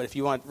time. But if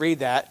you want to read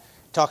that,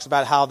 it talks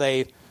about how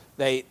they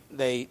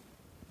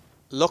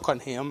look on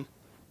him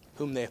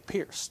whom they have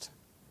pierced.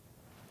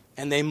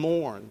 And they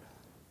mourn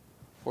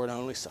for an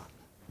only son.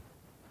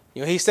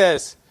 He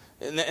says,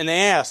 and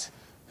they ask,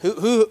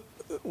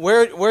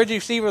 where did you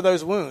see were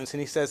those wounds?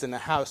 And he says, in the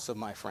house of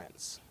my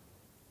friends.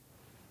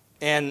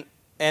 And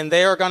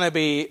they are going to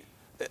be,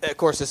 of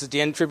course, this is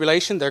the end of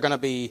tribulation. They're going to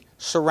be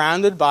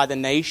surrounded by the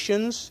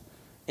nations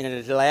in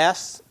a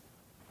last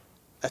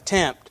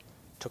attempt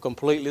to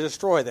completely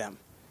destroy them.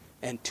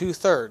 And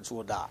 2/3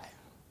 will die.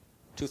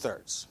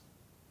 2/3.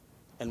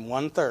 And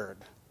 1/3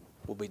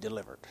 will be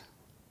delivered.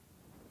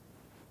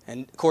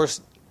 And, of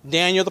course,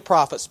 Daniel the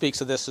prophet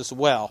speaks of this as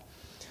well.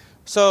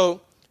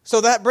 So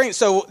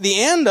the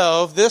end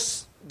of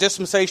this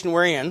dispensation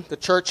we're in, the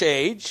church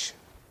age,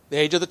 the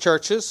age of the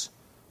churches,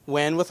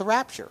 when with the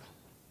rapture.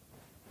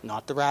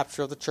 Not the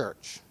rapture of the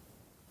church.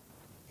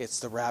 It's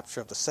the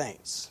rapture of the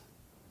saints.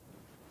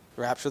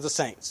 The rapture of the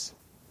saints.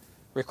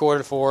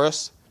 Recorded for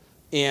us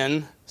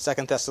in 2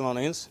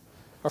 Thessalonians,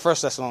 or 1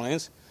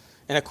 Thessalonians.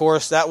 And of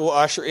course, that will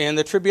usher in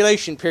the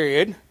tribulation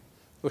period,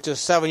 which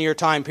is a 7-year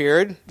time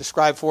period,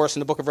 described for us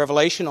in the book of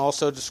Revelation,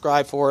 also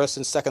described for us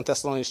in 2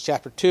 Thessalonians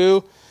chapter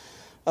 2.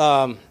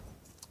 And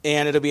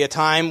it'll be a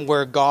time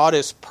where God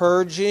is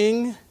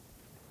purging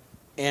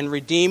and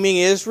redeeming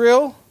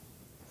Israel.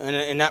 And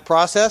in that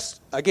process,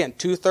 again,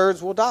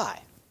 2/3 will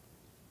die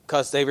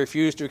because they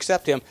refuse to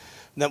accept him.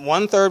 Then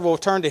 1/3 will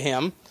turn to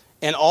him.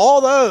 And all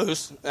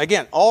those,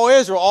 again, all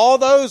Israel, all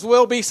those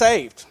will be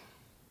saved.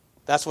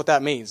 That's what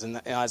that means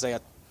in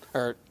Isaiah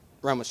or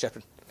Romans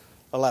chapter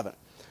 11.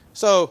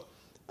 So,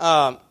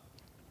 of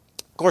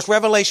course,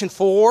 Revelation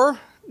 4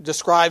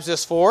 describes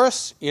this for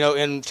us. You know,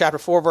 in chapter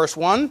 4, verse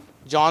 1,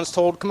 John's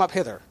told, come up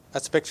hither.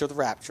 That's a picture of the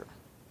rapture.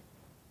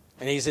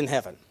 And he's in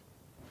heaven.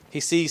 He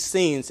sees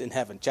scenes in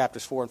heaven,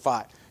 chapters 4 and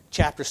 5.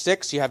 Chapter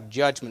 6, you have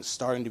judgments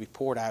starting to be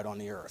poured out on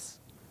the earth.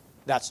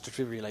 That's the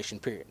tribulation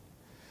period.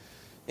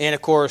 And,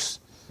 of course,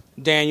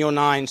 Daniel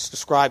 9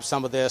 describes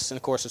some of this, and,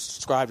 of course, it's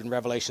described in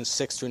Revelation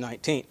 6 through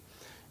 19.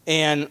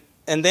 And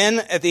then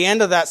at the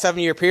end of that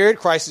 7-year period,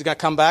 Christ is going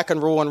to come back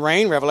and rule and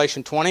reign,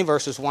 Revelation 20,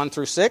 verses 1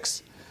 through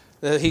 6.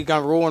 That he's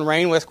going to rule and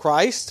reign with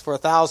Christ for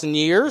 1,000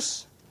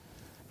 years,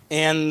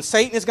 and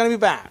Satan is going to be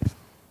bound.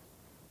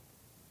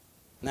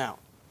 Now,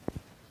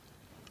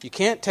 you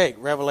can't take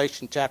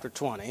Revelation chapter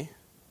 20,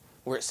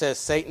 where it says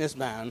Satan is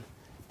bound,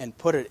 and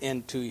put it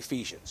into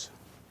Ephesians.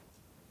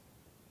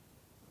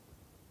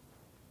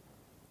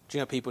 Do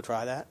you know people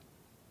try that?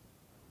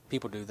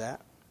 People do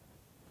that.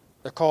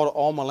 They're called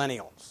all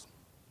millennials.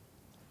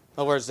 In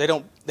other words,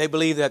 they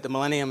believe that the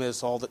millennium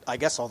is all the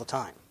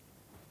time.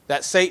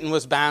 That Satan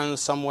was bound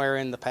somewhere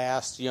in the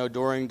past,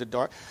 during the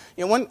dark.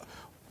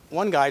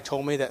 One guy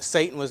told me that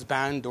Satan was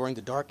bound during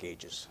the Dark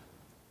Ages.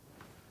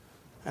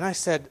 And I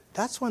said,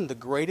 that's when the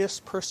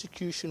greatest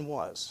persecution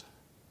was.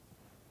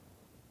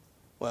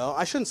 Well,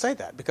 I shouldn't say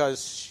that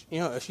because,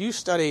 if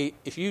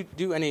you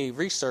do any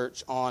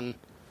research on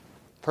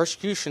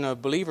persecution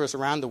of believers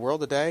around the world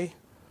today,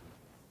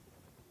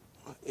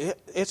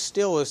 it's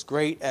still as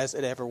great as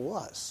it ever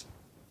was.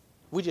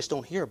 We just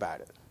don't hear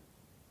about it.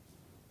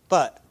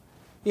 But,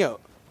 there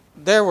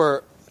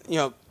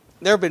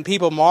have been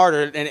people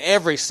martyred in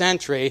every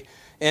century,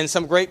 and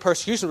some great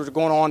persecutions were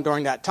going on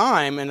during that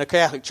time, and the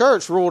Catholic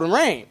Church ruled and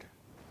reigned.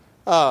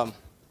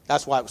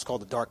 That's why it was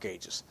called the Dark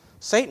Ages.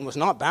 Satan was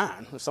not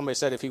bound. Somebody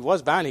said if he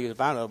was bound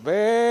a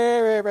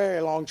very,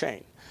 very long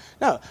chain.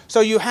 No.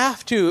 So you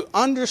have to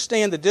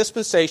understand the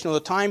dispensation or the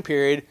time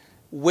period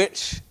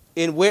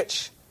in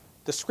which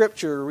the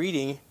scripture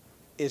reading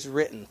is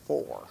written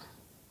for.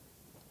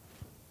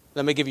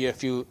 Let me give you a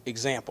few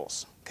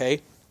examples.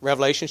 Okay,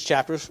 Revelation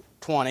chapter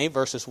 20,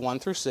 verses 1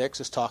 through 6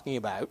 is talking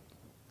about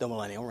the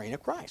millennial reign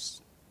of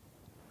Christ.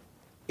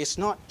 It's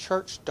not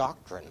church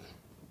doctrine,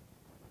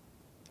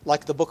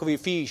 like the book of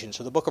Ephesians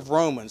or the book of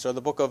Romans or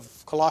the book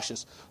of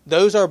Colossians.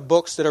 Those are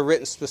books that are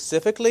written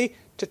specifically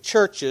to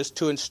churches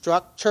to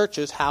instruct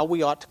churches how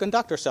we ought to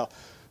conduct ourselves.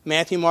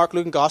 Matthew, Mark,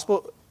 Luke, and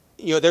Gospel,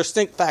 there's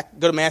in fact,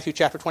 go to Matthew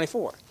chapter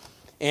 24.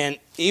 And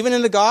even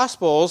in the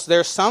Gospels,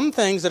 there's some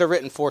things that are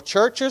written for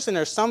churches and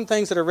there's some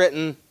things that are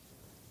written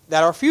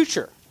that are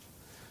future.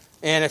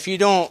 And if you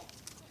don't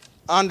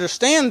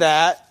understand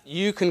that,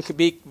 you can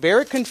be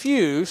very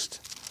confused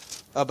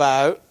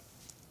about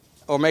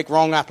or make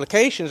wrong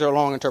applications or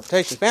wrong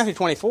interpretations. Matthew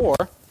 24,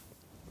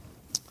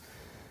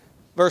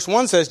 verse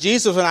 1 says,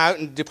 Jesus went out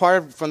and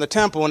departed from the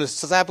temple, and his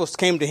disciples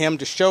came to him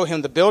to show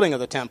him the buildings of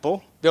the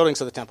temple.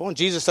 And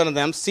Jesus said to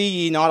them, see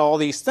ye not all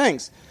these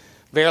things?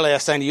 Verily I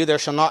say unto you, there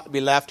shall not be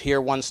left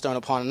here one stone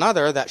upon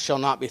another that shall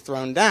not be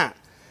thrown down.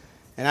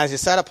 And as he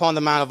sat upon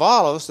the Mount of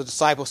Olives, the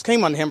disciples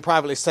came unto him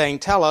privately, saying,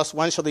 tell us,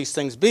 when shall these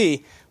things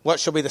be? What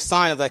shall be the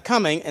sign of thy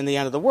coming and the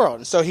end of the world?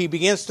 And so he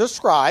begins to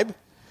describe,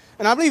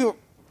 and I believe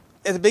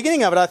at the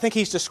beginning of it, I think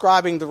he's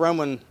describing the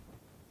Roman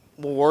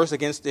wars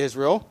against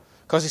Israel,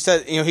 because he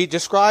said, he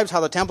describes how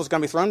the temple is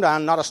going to be thrown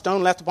down, not a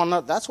stone left upon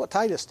another. That's what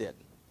Titus did.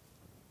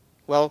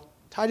 Well,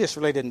 Titus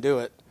really didn't do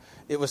it.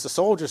 It was the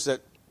soldiers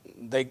that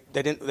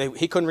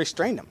he couldn't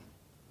restrain them,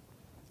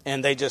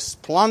 and they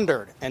just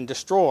plundered and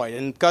destroyed.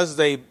 And because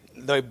they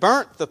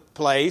burnt the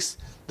place,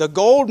 the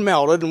gold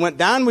melted and went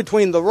down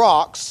between the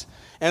rocks,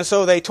 and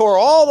so they tore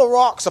all the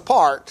rocks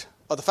apart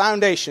of the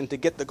foundation to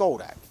get the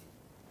gold out.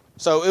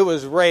 So it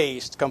was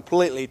raised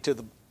completely to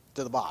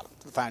the bottom,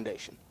 to the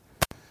foundation.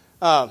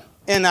 And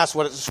that's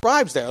what it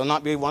describes there. There will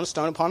not be one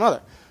stone upon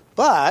another.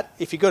 But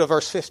if you go to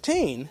verse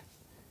 15,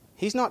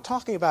 he's not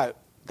talking about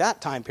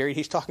that time period.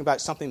 He's talking about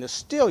something that's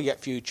still yet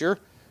future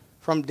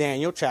from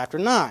Daniel chapter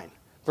 9.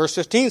 Verse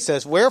 15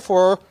 says,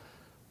 wherefore,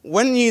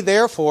 when ye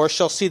therefore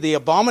shall see the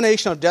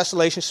abomination of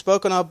desolation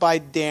spoken of by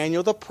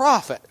Daniel the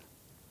prophet,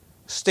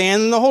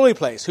 stand in the holy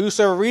place.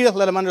 Whosoever readeth,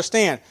 let him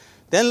understand.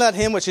 Then let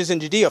him which is in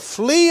Judea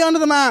flee unto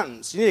the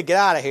mountains. You need to get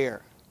out of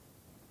here.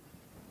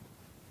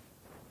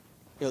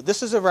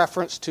 This is a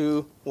reference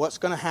to what's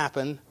going to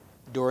happen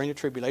during the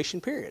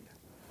tribulation period.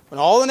 when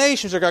all the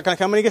nations are going to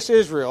come in against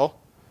Israel,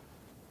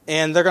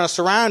 and they're going to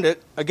surround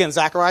it. Again,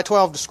 Zechariah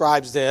 12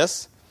 describes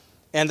this.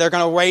 And they're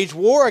going to wage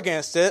war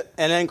against it.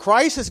 And then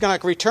Christ is going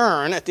to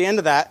return at the end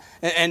of that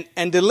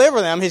and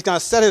deliver them. He's going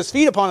to set his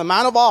feet upon the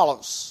Mount of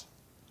Olives.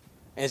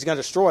 And he's going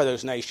to destroy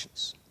those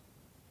nations.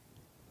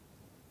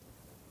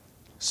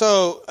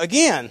 So,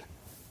 again,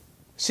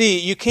 see,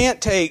 you can't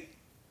take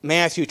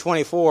Matthew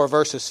 24,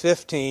 verses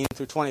 15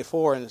 through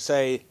 24 and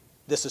say,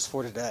 this is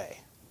for today.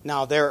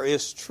 Now, there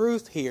is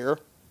truth here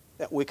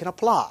that we can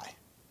apply.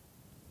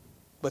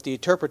 But the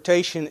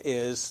interpretation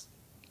is,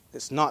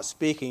 it's not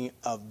speaking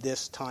of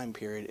this time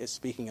period. It's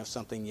speaking of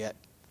something yet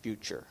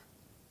future.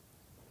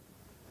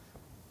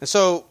 And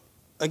so,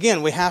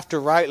 again, we have to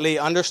rightly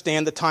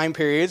understand the time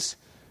periods.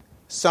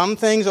 Some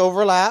things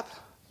overlap,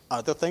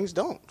 other things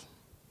don't.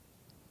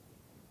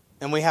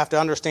 And we have to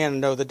understand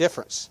and know the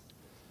difference.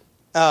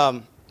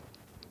 There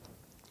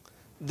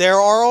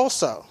are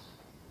also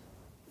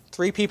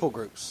 3 people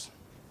groups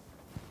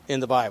in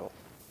the Bible.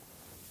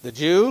 The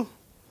Jew,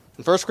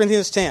 in 1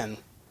 Corinthians 10,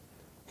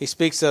 he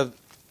speaks of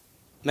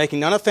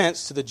making none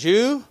offense to the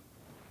Jew,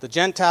 the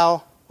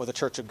Gentile, or the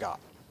church of God.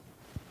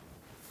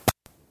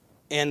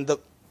 And the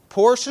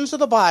portions of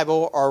the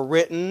Bible are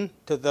written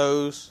to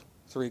those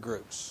 3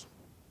 groups.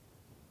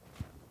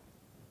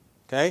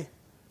 Okay?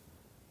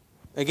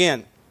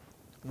 Again,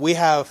 we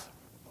have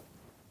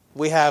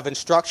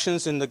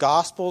instructions in the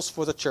Gospels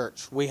for the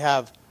church. We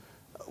have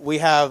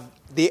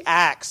the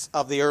Acts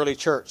of the early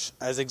church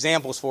as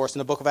examples for us in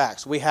the book of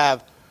Acts. We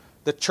have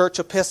the church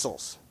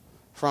epistles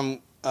from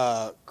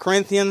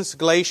Corinthians,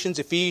 Galatians,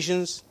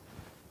 Ephesians,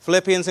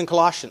 Philippians, and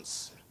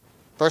Colossians,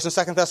 1st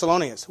and 2nd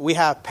Thessalonians. We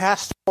have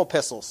pastoral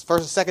epistles,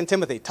 1st and 2nd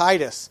Timothy,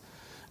 Titus.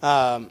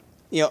 All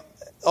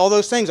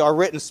those things are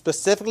written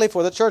specifically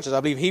for the churches. I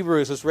believe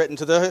Hebrews was written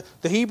to the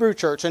Hebrew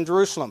church in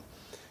Jerusalem.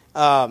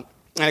 And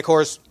of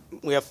course,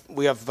 we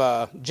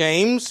have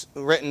James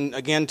written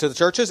again to the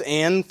churches,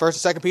 and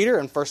 1st and 2nd Peter,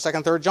 and 1st,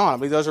 2nd, 3rd John. I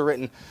believe those are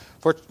written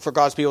for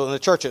God's people in the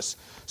churches.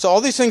 So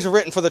all these things are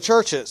written for the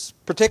churches,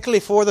 particularly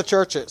for the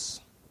churches.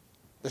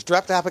 There's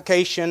direct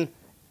application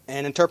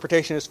and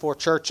interpretation is for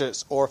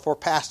churches or for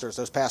pastors,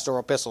 those pastoral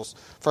epistles,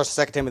 1st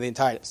and 2nd Timothy and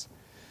Titus.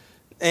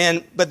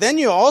 But then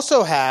you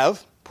also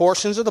have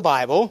portions of the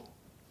Bible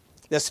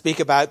that speak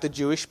about the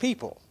Jewish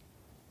people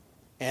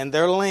and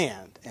their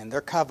land and their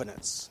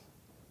covenants.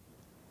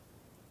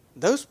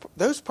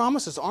 Those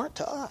promises aren't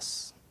to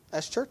us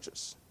as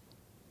churches.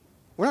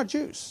 We're not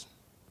Jews.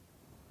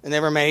 And they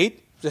were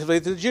made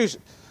specifically to the Jews.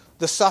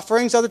 The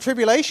sufferings of the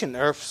tribulation,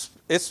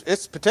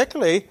 it's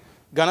particularly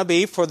going to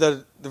be for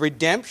the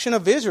redemption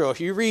of Israel. If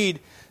you read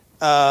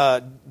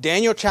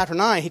Daniel chapter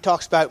 9, he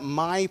talks about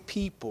my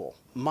people,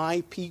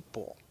 my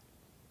people.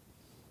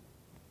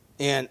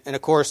 And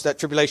of course, that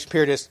tribulation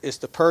period is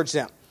to purge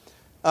them.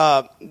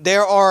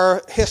 There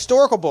are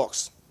historical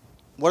books.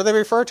 What do they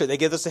refer to? They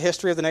give us the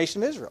history of the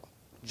nation of Israel.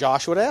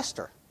 Joshua to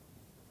Esther.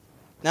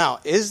 Now,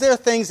 is there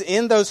things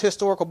in those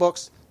historical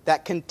books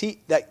that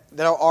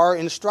are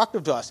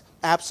instructive to us?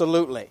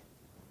 Absolutely.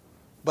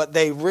 But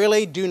they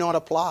really do not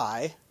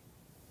apply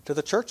to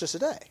the churches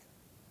today.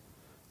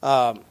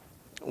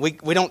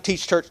 We don't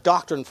teach church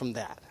doctrine from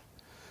that,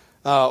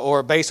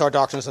 or base our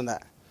doctrines on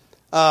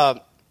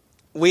that.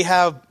 We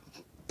have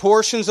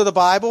portions of the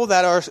Bible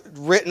that are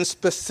written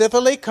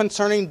specifically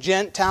concerning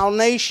Gentile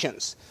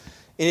nations.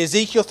 In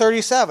Ezekiel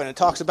 37, it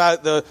talks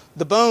about the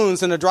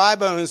bones and the dry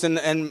bones,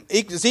 and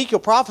Ezekiel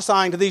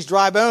prophesying to these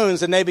dry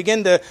bones, and they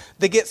begin to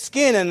get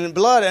skin and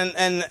blood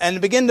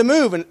and begin to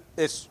move, and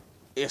it's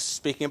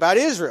speaking about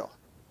Israel.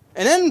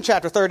 And then in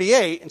chapter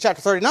 38 and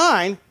chapter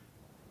 39,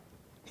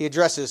 he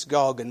addresses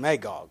Gog and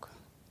Magog,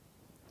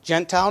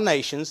 Gentile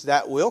nations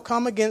that will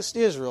come against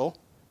Israel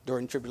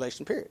during the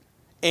tribulation period,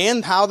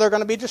 and how they're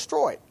going to be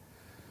destroyed.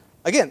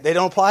 Again, they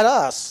don't apply to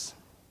us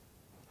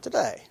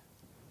today.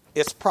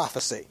 It's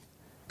prophecy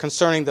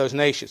concerning those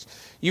nations.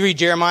 You read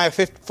Jeremiah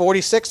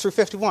 46 through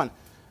 51.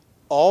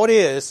 All it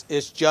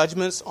is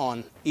judgments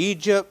on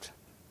Egypt,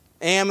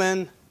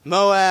 Ammon,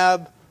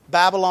 Moab,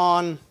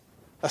 Babylon,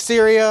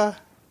 Assyria.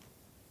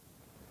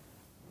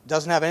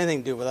 Doesn't have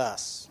anything to do with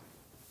us.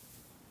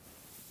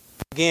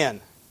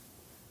 Again,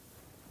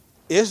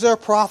 is there a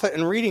profit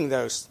in reading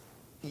those?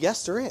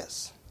 Yes, there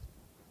is.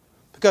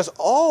 Because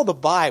all the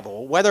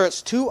Bible, whether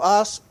it's to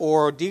us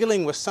or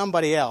dealing with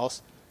somebody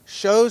else,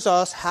 shows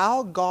us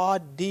how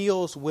God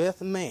deals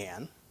with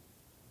man.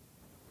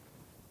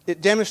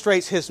 It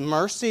demonstrates his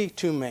mercy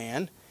to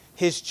man,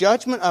 his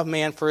judgment of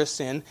man for his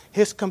sin,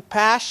 his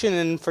compassion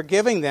in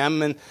forgiving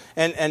them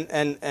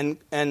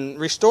and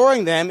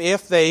restoring them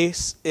if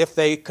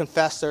they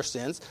confess their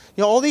sins.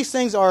 All these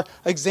things are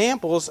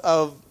examples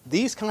of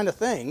these kind of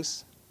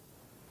things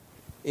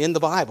in the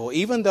Bible,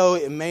 even though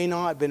it may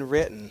not have been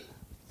written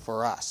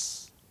for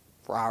us,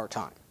 for our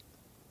time.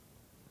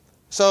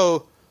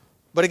 So,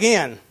 but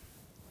again,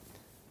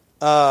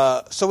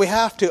 so we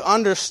have to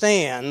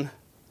understand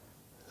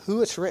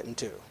who it's written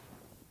to.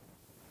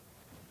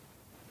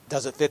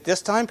 Does it fit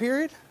this time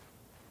period?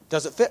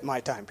 Does it fit my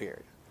time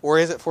period? Or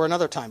is it for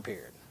another time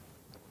period?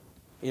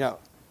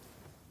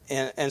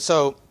 And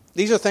so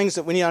these are things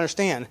that we need to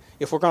understand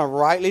if we're going to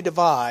rightly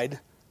divide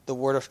the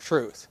word of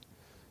truth.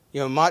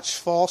 Much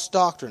false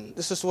doctrine.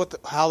 This is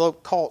how the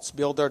cults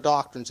build their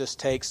doctrines. Just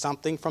take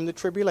something from the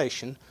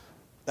tribulation.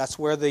 That's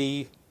where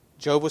the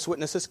Jehovah's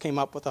Witnesses came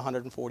up with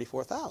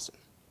 144,000.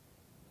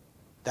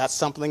 That's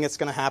something that's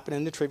going to happen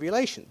in the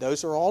tribulation.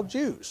 Those are all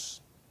Jews.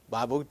 The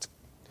Bible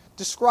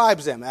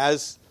describes them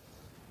as,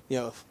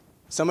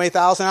 so many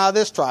thousand out of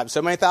this tribe,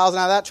 so many thousand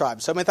out of that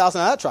tribe, so many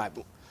thousand out of that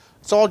tribe.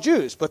 It's all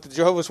Jews. But the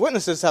Jehovah's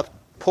Witnesses have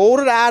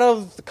pulled it out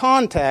of the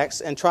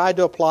context and tried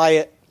to apply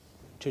it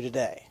to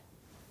today.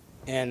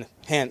 And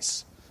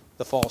hence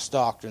the false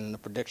doctrine and the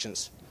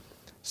predictions.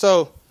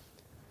 So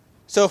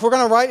if we're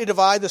going to rightly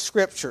divide the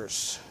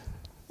Scriptures,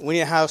 we need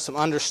to have some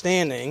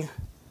understanding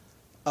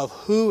of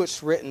who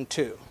it's written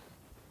to.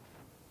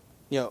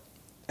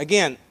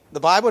 Again, the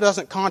Bible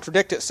doesn't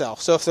contradict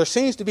itself. So if there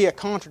seems to be a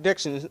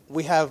contradiction,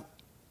 we have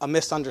a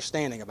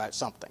misunderstanding about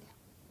something.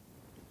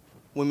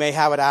 We may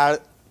have it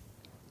out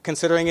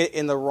considering it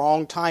in the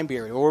wrong time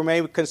period, or we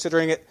may be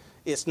considering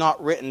it's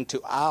not written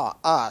to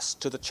us,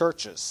 to the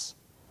churches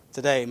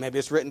today. Maybe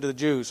it's written to the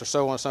Jews, or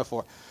so on and so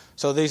forth.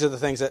 So these are the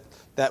things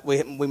that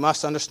we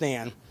must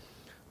understand.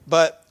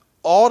 But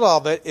all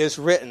of it is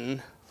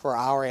written for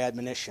our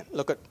admonition.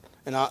 Look at,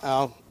 and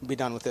I'll be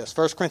done with this.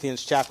 1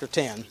 Corinthians chapter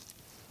 10.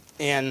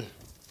 And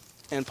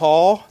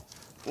Paul,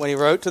 when he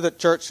wrote to the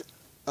church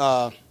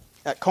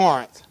at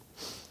Corinth,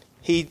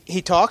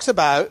 he talks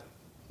about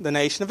the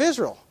nation of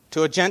Israel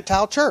to a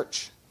Gentile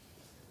church.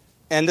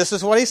 And this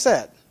is what he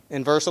said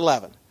in verse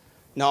 11.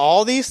 Now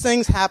all these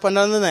things happened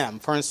unto them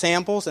for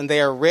ensamples, and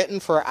they are written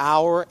for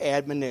our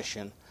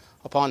admonition,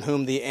 upon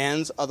whom the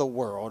ends of the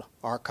world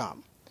are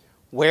come.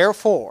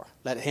 Wherefore,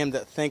 let him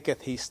that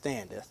thinketh he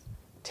standeth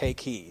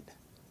take heed,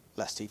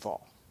 lest he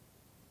fall.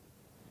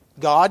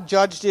 God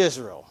judged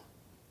Israel.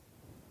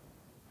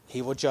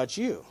 He will judge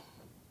you.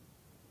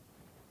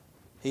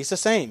 He's the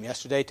same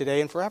yesterday, today,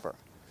 and forever.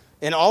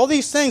 And all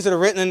these things that are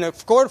written and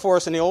recorded for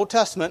us in the Old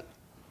Testament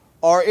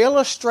are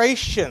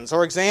illustrations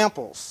or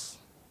examples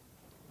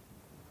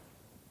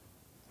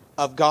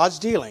of God's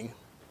dealing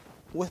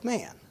with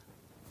man.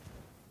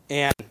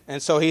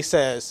 And so he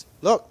says,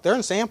 look, they're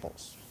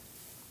ensamples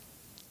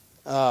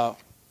to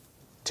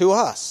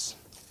us.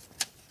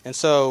 And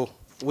so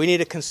we need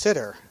to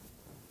consider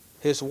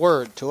his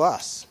word to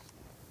us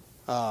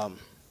and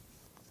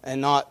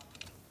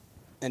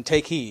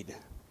take heed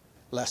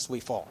lest we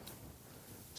fall.